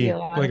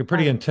like a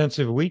pretty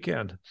intensive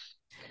weekend.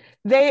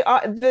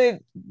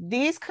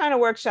 These kind of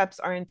workshops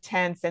are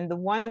intense, and the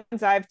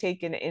ones I've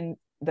taken in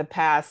the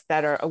past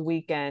that are a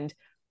weekend,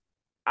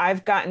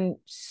 I've gotten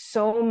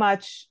so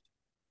much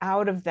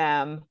out of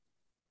them,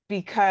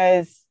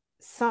 because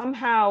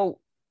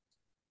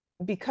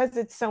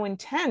it's so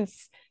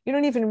intense, you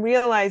don't even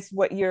realize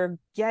what you're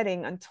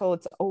getting until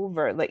it's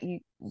over.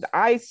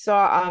 I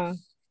saw,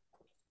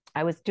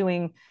 I was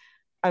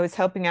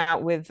helping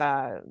out with,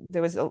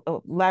 there was a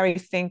Larry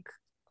Fink,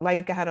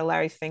 like I had a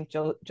Larry Fink,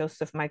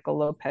 Joseph Michael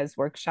Lopez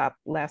workshop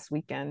last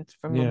weekend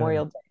for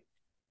Memorial Day.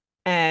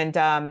 And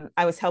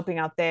I was helping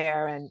out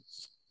there and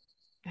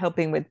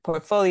helping with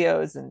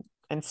portfolios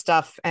and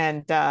stuff.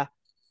 And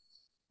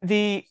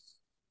the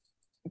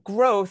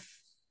growth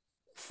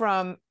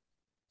from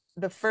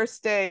the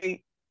first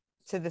day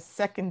to the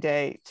second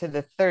day to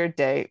the third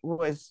day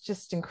was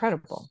just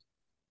incredible.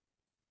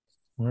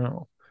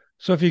 Wow.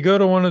 So if you go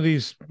to one of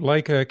these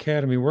Leica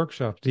Academy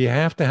workshops, do you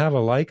have to have a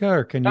Leica,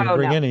 or can you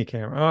bring any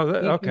camera? Oh, you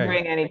okay. can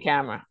bring any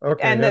camera.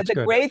 Okay, and that's the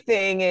good. Great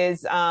thing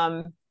is,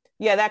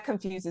 that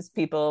confuses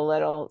people a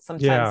little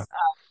sometimes.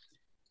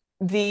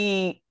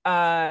 But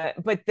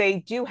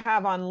they do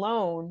have on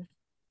loan,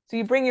 so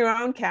you bring your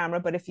own camera.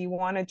 But if you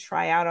want to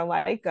try out a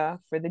Leica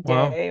for the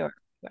day, or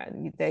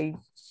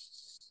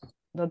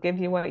they'll give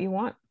you what you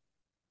want.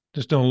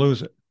 Just don't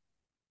lose it.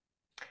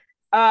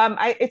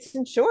 It's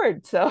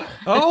insured, so.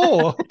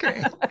 Oh,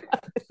 okay.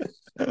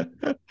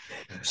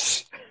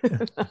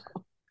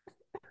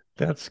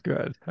 That's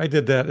good. I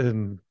did that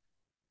in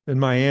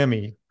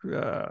Miami,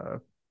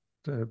 the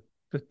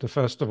the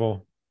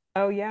festival,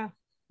 Oh yeah,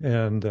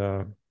 and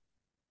I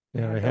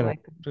yeah, I had the had like.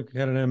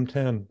 had an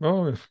M10.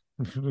 Oh,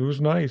 it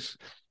was nice.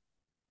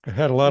 I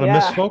had a lot of Yeah,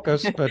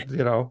 misfocus, but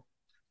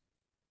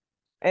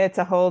it's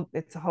a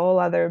whole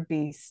other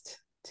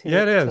beast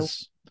yeah, to it to.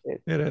 is.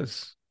 It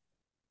is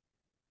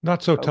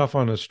not so Oh tough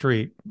on the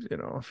street,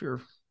 if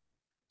you're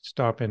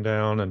stopping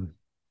down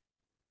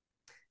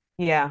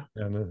yeah,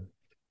 and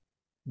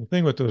the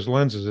thing with those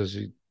lenses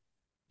is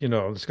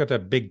it's got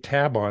that big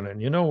tab on it,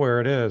 and you know where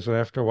it is. And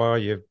after a while,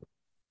 you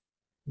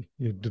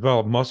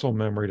develop muscle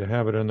memory to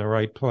have it in the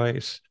right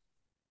place.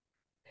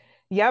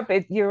 yep.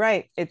 You're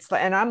right.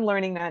 And I'm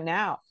learning that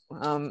now.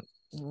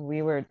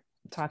 We were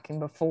talking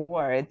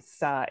before.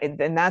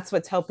 And that's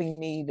what's helping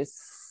me to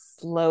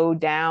slow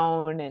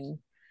down and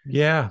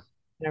Yeah,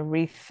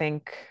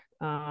 rethink.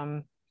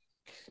 Um,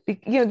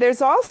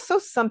 there's also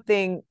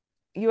something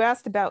you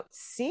asked about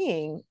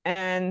seeing,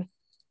 and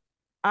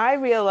I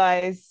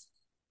realize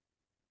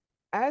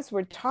as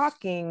we're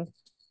talking,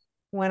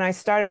 when I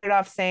started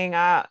off saying,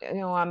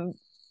 I'm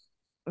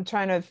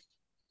trying to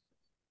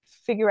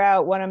figure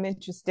out what I'm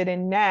interested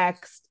in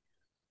next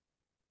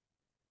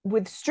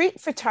with street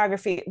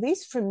photography, at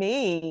least for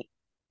me,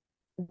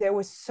 there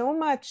was so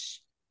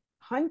much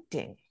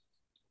hunting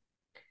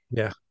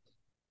yeah.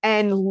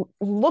 and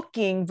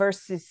looking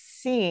versus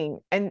seeing.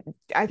 And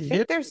I think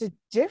Yep. there's a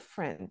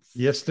difference.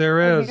 Yes, there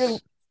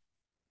is.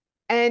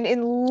 And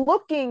in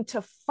looking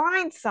to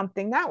find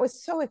something, that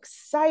was so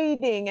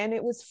exciting and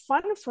it was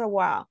fun for a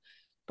while,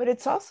 but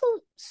it's also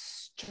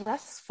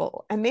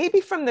stressful. And maybe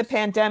from the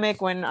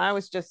pandemic when I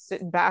was just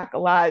sitting back a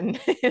lot and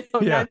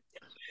Yeah. not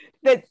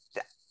that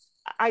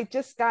I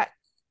just got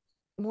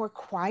more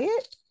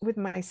quiet with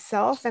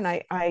myself, and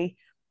I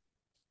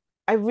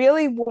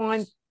really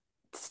want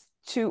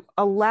to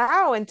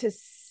allow and to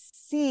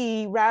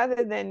see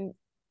rather than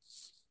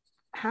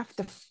have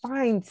to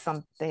find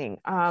something.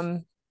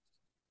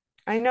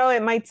 I know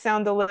it might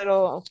sound a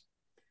little,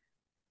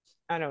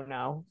 I don't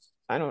know,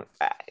 I don't,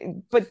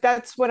 but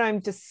that's what I'm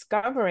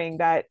discovering,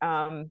 that,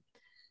 and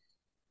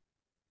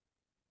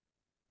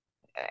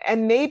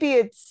maybe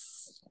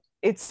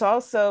it's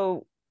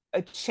also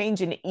a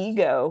change in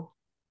ego,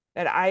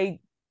 that I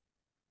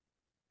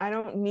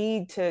don't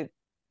need to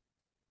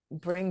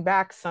bring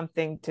back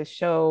something to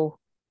show,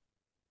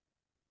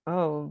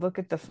 oh, look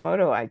at the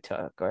photo I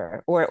took,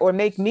 or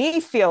make me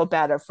feel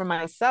better for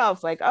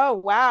myself, like, oh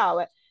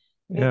wow.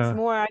 It's Yeah.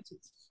 more,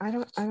 I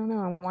don't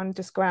know, I want to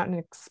just go out and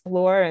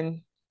explore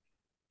and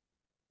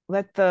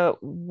let the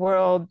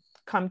world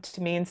come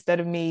to me instead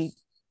of me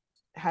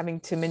having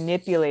to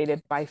manipulate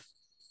it by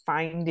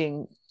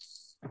finding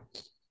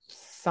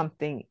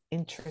something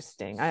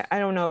interesting. I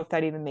don't know if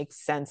that even makes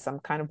sense. I'm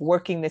kind of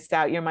working this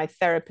out. You're my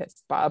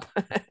therapist, Bob.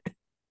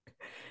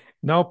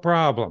 No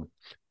problem.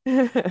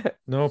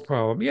 No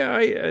problem. Yeah,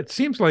 it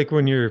seems like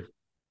when you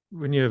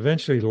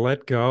eventually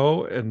let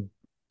go and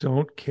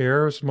don't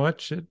care as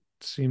much, it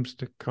seems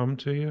to come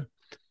to you.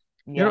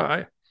 You know,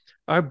 Yeah.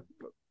 I've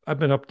I've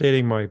been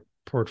updating my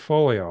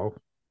portfolio,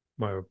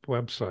 my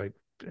website,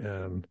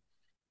 and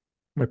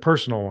my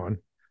personal one.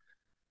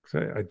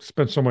 I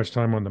spend so much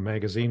time on the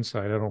magazine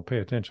side, I don't pay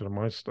attention to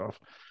my stuff.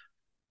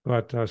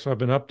 But so I've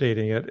been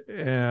updating it,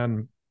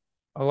 and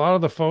a lot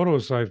of the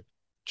photos I've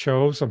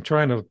chose, I'm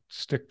trying to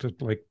stick to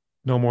like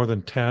no more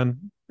than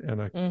 10 in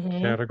a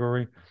Mm-hmm.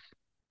 category.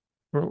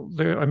 Well,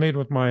 I made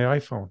with my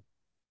iPhone,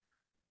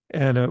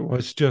 and it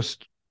was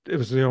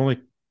the only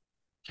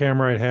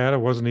camera I had.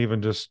 It wasn't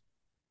even just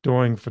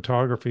doing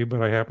photography,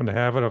 but I happened to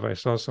have it if I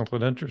saw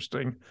something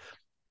interesting.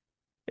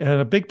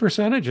 And a big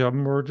percentage of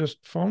them were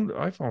just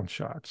iPhone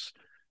shots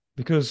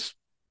because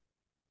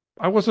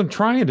I wasn't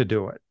trying to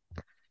do it.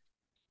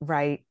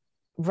 Right.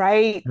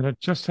 Right. And it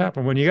just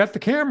happened. When you got the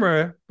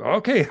camera,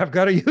 okay, I've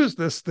got to use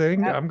this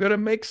thing. Yep. I'm going to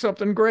make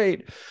something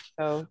great.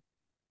 So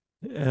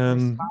you're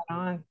And spot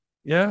on.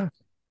 yeah,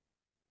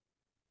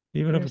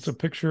 even if You're it's a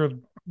picture of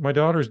my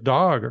daughter's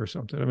dog or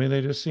something, I mean,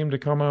 they just seem to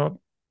come out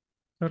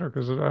better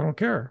because I don't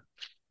care.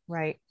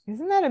 right.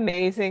 Isn't that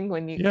amazing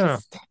when you Yeah.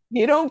 just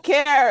you don't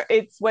care?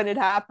 It's when it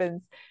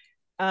happens.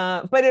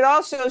 But it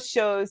also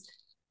shows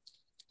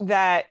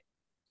that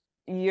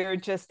you're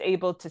just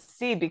able to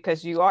see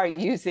because you are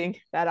using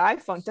that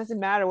iPhone. It doesn't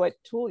matter what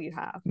tool you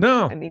have.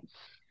 I No, mean,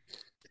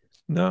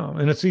 no.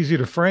 And it's easy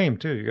to frame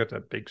too. You got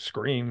that big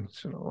screen,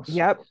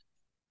 yep.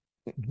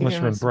 You unless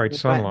don't you're have in so bright many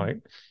buttons.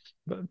 sunlight.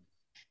 But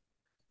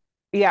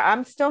Yeah,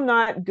 I'm still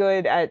not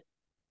good at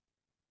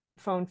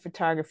phone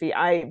photography.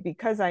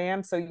 Because I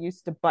am so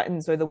used to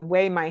buttons or the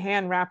way my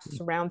hand wraps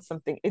around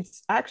something,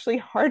 it's actually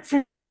hard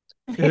for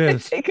it me to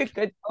is. take a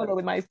good photo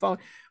with my phone.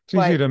 It's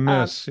easy But to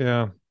miss.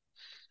 Yeah.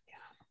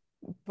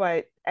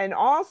 and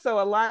also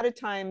a lot of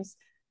times,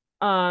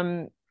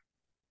 um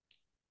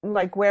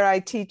like where I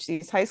teach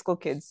these high school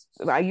kids,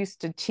 we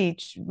used to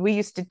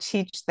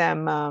teach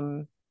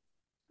them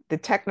the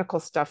technical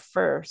stuff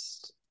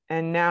first,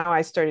 and now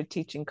I started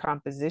teaching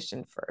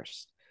composition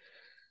first,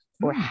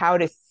 or how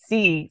to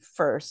see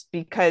first,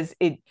 because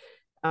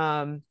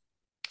I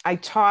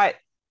taught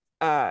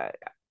I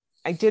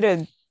did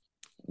a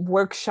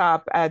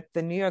workshop at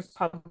the New York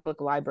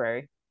Public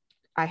Library.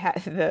 I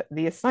had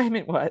the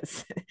assignment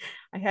was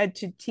I had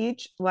to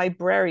teach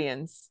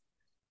librarians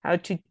how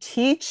to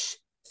teach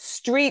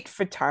street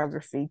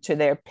photography to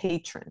their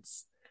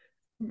patrons.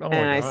 Oh And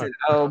my I God. said,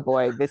 oh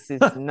boy, this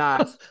is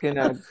not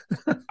gonna.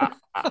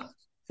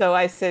 So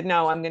I said,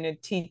 no, I'm gonna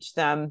teach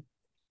them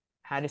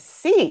how to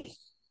see.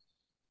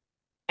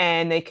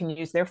 And they can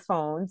use their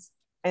phones.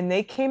 And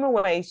they came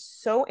away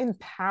so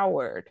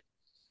empowered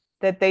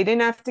that they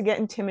didn't have to get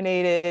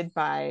intimidated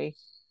by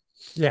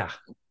Yeah.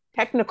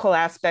 technical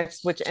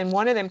aspects, and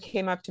one of them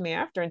came up to me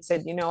after and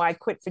said, I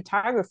quit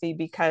photography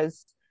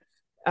because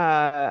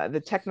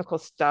the technical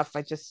stuff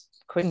I just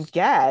couldn't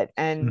get.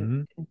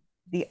 And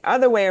the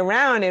other way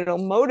around, it'll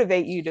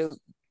motivate you to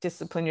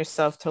discipline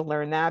yourself to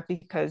learn that,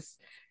 because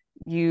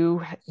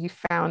you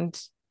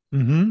found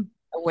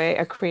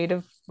a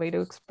creative way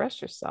to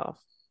express yourself.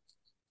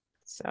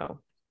 So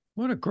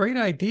what a great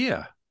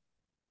idea.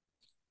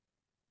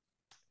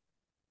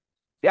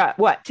 Yeah,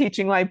 what,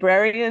 teaching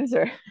librarians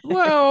or?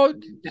 Well,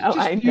 No, just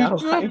I know.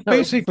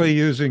 basically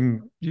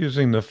using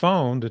the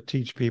phone to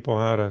teach people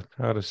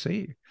how to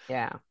see.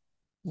 Yeah.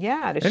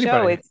 Yeah, to show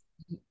Anybody. it's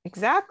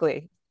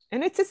exactly.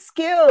 And it's a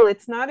skill,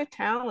 it's not a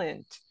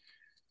talent.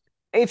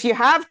 If you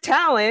have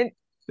talent,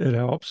 It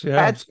helps.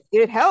 Yeah.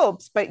 it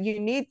helps, but you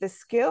need the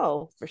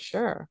skill for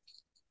sure.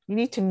 You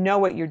need to know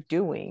what you're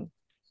doing.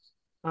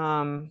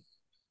 And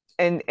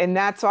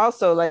that's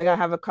also, like, I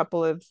have a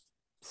couple of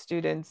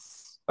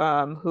students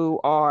who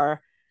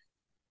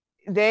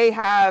they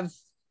have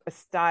a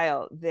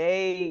style.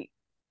 They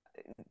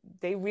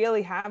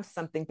really have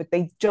something, but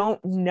they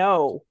don't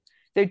know.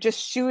 They're just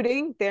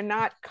shooting. They're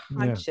not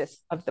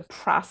conscious of the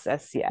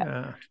process yet.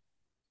 Yeah.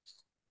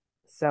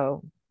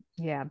 So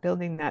yeah,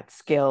 building that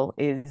skill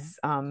is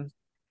can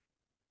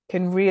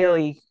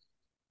really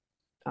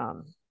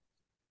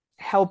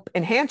help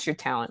enhance your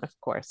talent, of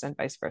course, and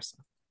vice versa.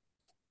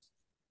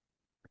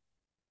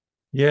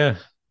 Yeah.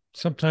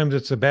 Sometimes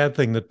it's a bad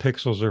thing that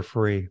pixels are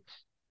free.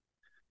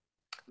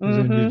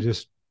 Then you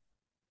just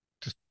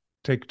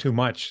take too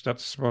much.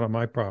 That's one of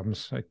my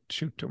problems. I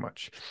shoot too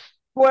much.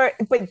 But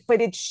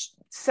it's,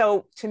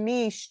 so to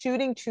me,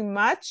 shooting too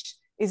much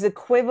is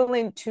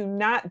equivalent to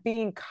not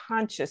being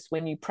conscious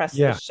when you press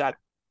the shutter.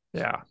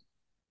 Yeah.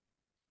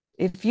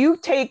 If you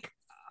take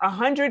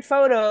 100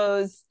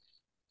 photos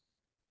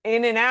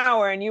in an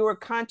hour and you were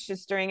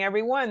conscious during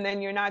every one,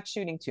 then you're not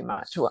shooting too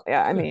much. Well,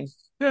 yeah, I mean,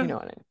 you know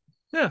what I mean.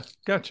 Yeah,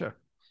 gotcha.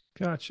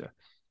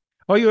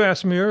 Oh, you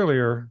asked me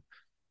earlier,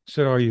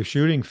 said, are you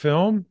shooting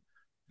film?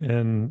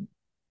 And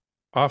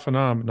off and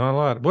on, not a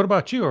lot. What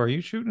about you? Are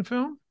you shooting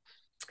film?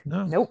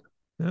 No. Nope.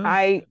 No.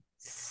 I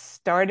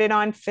started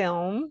on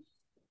film,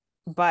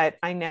 but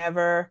I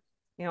never,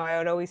 I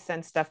would always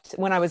send stuff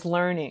when I was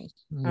learning.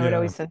 I would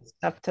always send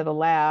stuff to the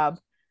lab.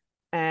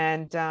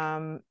 And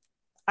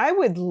I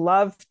would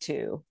love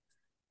to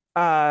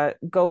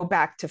go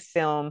back to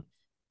film.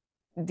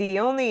 The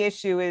only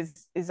issue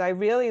is I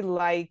really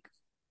like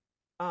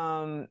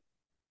the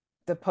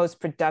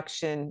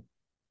post-production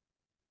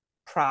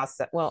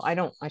process. Well,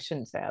 I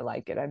shouldn't say I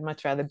like it. I'd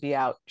much rather be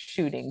out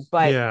shooting,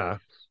 but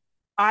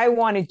I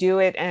want to do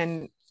it,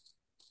 and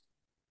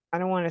I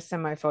don't want to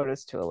send my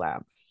photos to a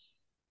lab.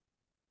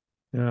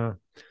 Yeah.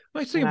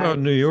 I think about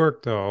New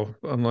York, though,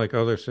 unlike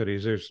other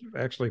cities, there's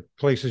actually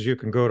places you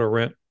can go to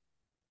rent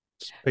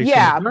space.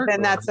 Yeah,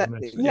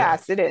 and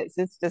yes, it is.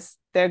 It's just,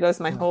 there goes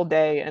my whole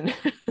day. And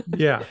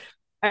yeah,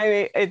 I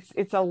mean,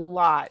 it's a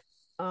lot.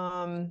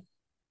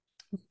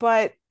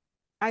 But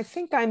I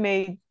think I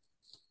may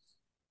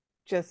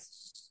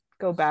just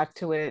go back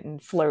to it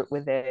and flirt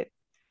with it,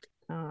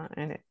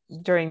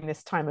 during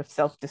this time of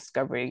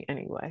self-discovery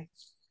anyway.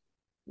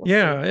 We'll see.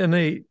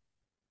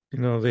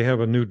 And they have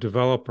a new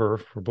developer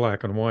for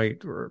black and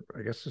white, or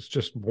I guess it's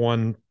just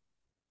one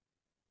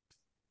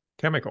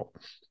chemical.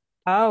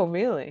 Oh,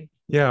 really?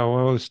 Yeah, well,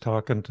 I was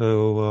talking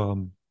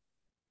to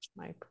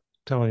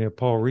telling you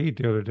Paul Reed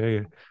the other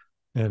day,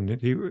 and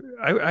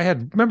I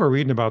had remember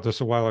reading about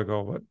this a while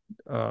ago,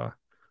 but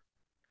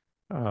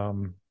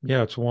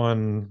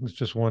it's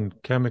just one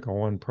chemical,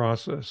 one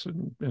process,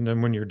 and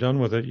then when you're done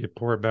with it, you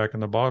pour it back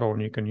in the bottle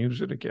and you can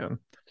use it again.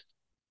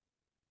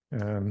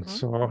 And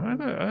so I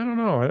don't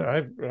know.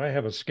 I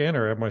have a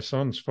scanner. I have my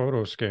son's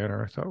photo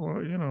scanner. I thought,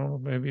 well,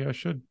 maybe I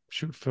should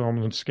shoot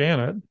film and scan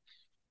it,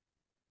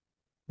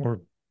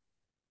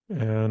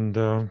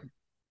 and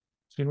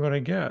see what I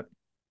get.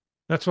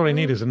 That's what I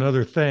need, is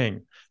another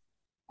thing.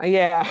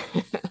 Yeah.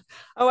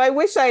 Oh, I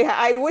wish I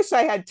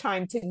had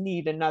time to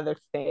need another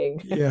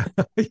thing. Yeah,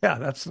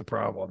 that's the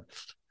problem.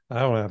 I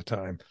don't have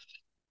time.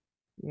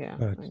 Yeah,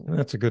 but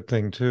that's a good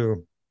thing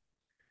too.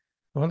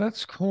 Well,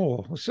 that's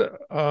cool. So,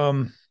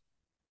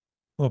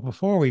 well,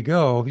 before we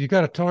go, you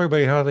got to tell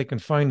everybody how they can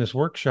find this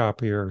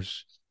workshop of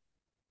yours.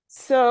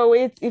 So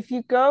if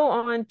you go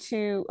on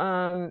to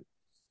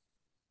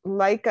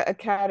Leica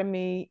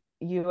Academy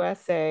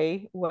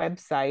USA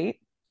website.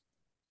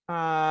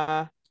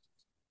 Uh,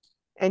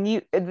 and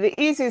the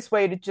easiest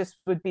way to just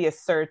would be a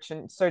search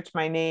and search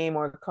my name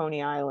or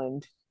Coney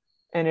Island,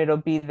 and it'll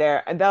be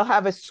there. And they'll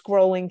have a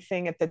scrolling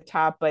thing at the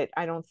top, but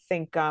I don't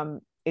think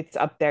it's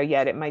up there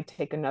yet. It might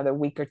take another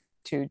week or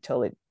two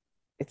till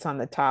it's on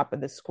the top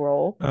of the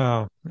scroll.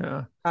 Oh,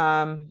 yeah.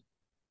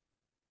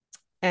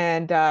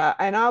 And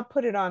I'll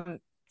put it on.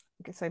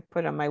 I guess I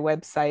put it on my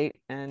website,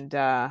 and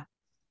I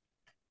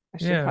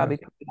should Yeah. probably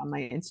put it on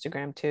my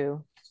Instagram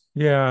too.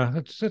 Yeah,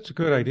 that's a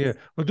good idea.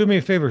 Well, do me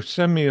a favor,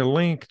 send me a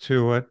link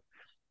to it,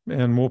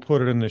 and we'll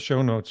put it in the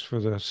show notes for Oh,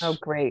 this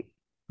great.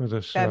 for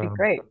this That'd be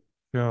great.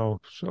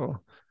 show.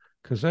 So,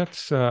 because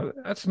that's a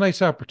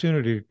nice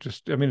opportunity.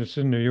 Just, I mean, it's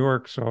in New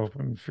York, so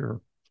if you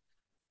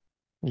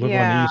live on the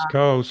Yeah. East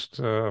Coast,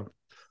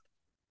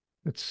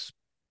 it's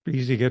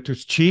easy to get to.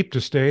 It's cheap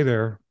to stay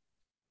there,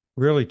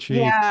 really cheap.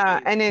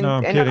 Yeah, and No,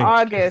 I'm in kidding.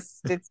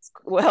 August it's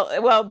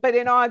but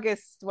in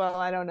August, well,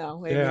 I don't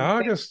know. I Yeah, mean, things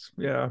August.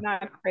 Yeah.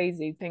 not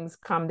crazy. Things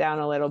calm down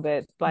a little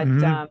bit, but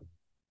Hmm.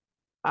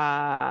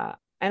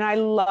 and I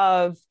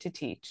love to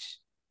teach.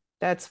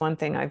 That's one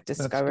thing I've That's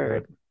good.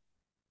 discovered.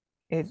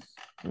 It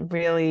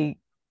really,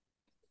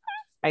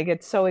 I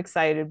get so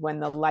excited when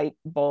the light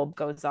bulb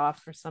goes off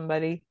for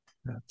somebody.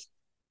 That's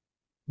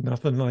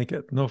nothing like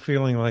it. No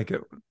feeling like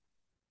it.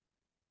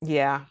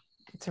 Yeah,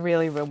 it's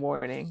really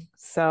rewarding.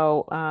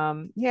 So,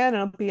 yeah, and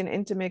it'll be an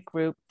intimate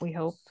group, we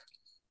hope.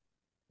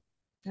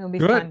 It'll be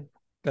Good. fun.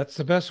 That's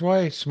the best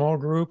way. Small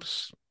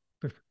groups.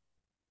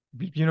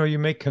 You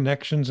make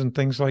connections and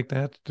things like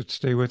that that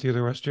stay with you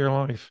the rest of your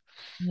life.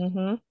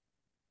 Mm-hmm.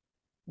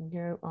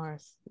 You're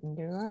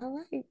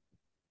right.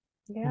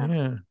 Yeah.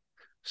 Yeah.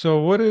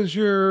 So what is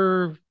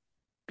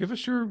give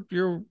us your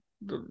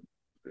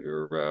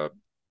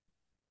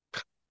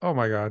oh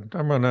my God,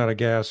 I'm running out of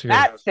gas here.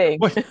 That thing.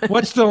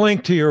 What's the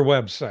link to your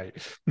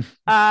website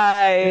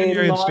and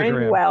your Lauren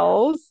Instagram?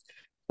 Wells,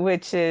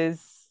 which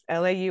is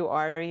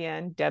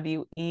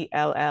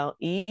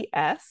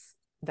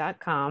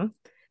LAURENWELLES.com.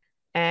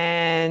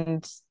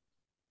 And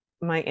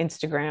my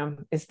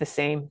Instagram is the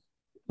same,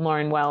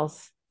 Lauren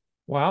Wells.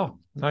 Wow,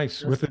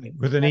 nice with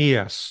an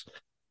ES.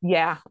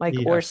 Yeah, like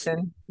ES.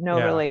 Orson, no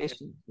Yeah.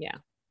 relation. Yeah,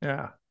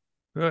 Yeah.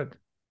 Good.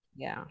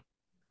 yeah.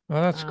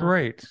 Well, that's Um,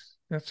 great.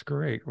 That's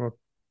great. Well,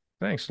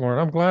 thanks, Lauren.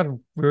 I'm glad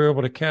we were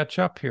able to catch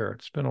up here.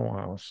 It's been a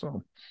while,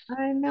 so.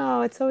 I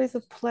know it's always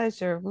a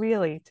pleasure,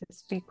 really, to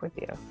speak with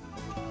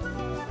you.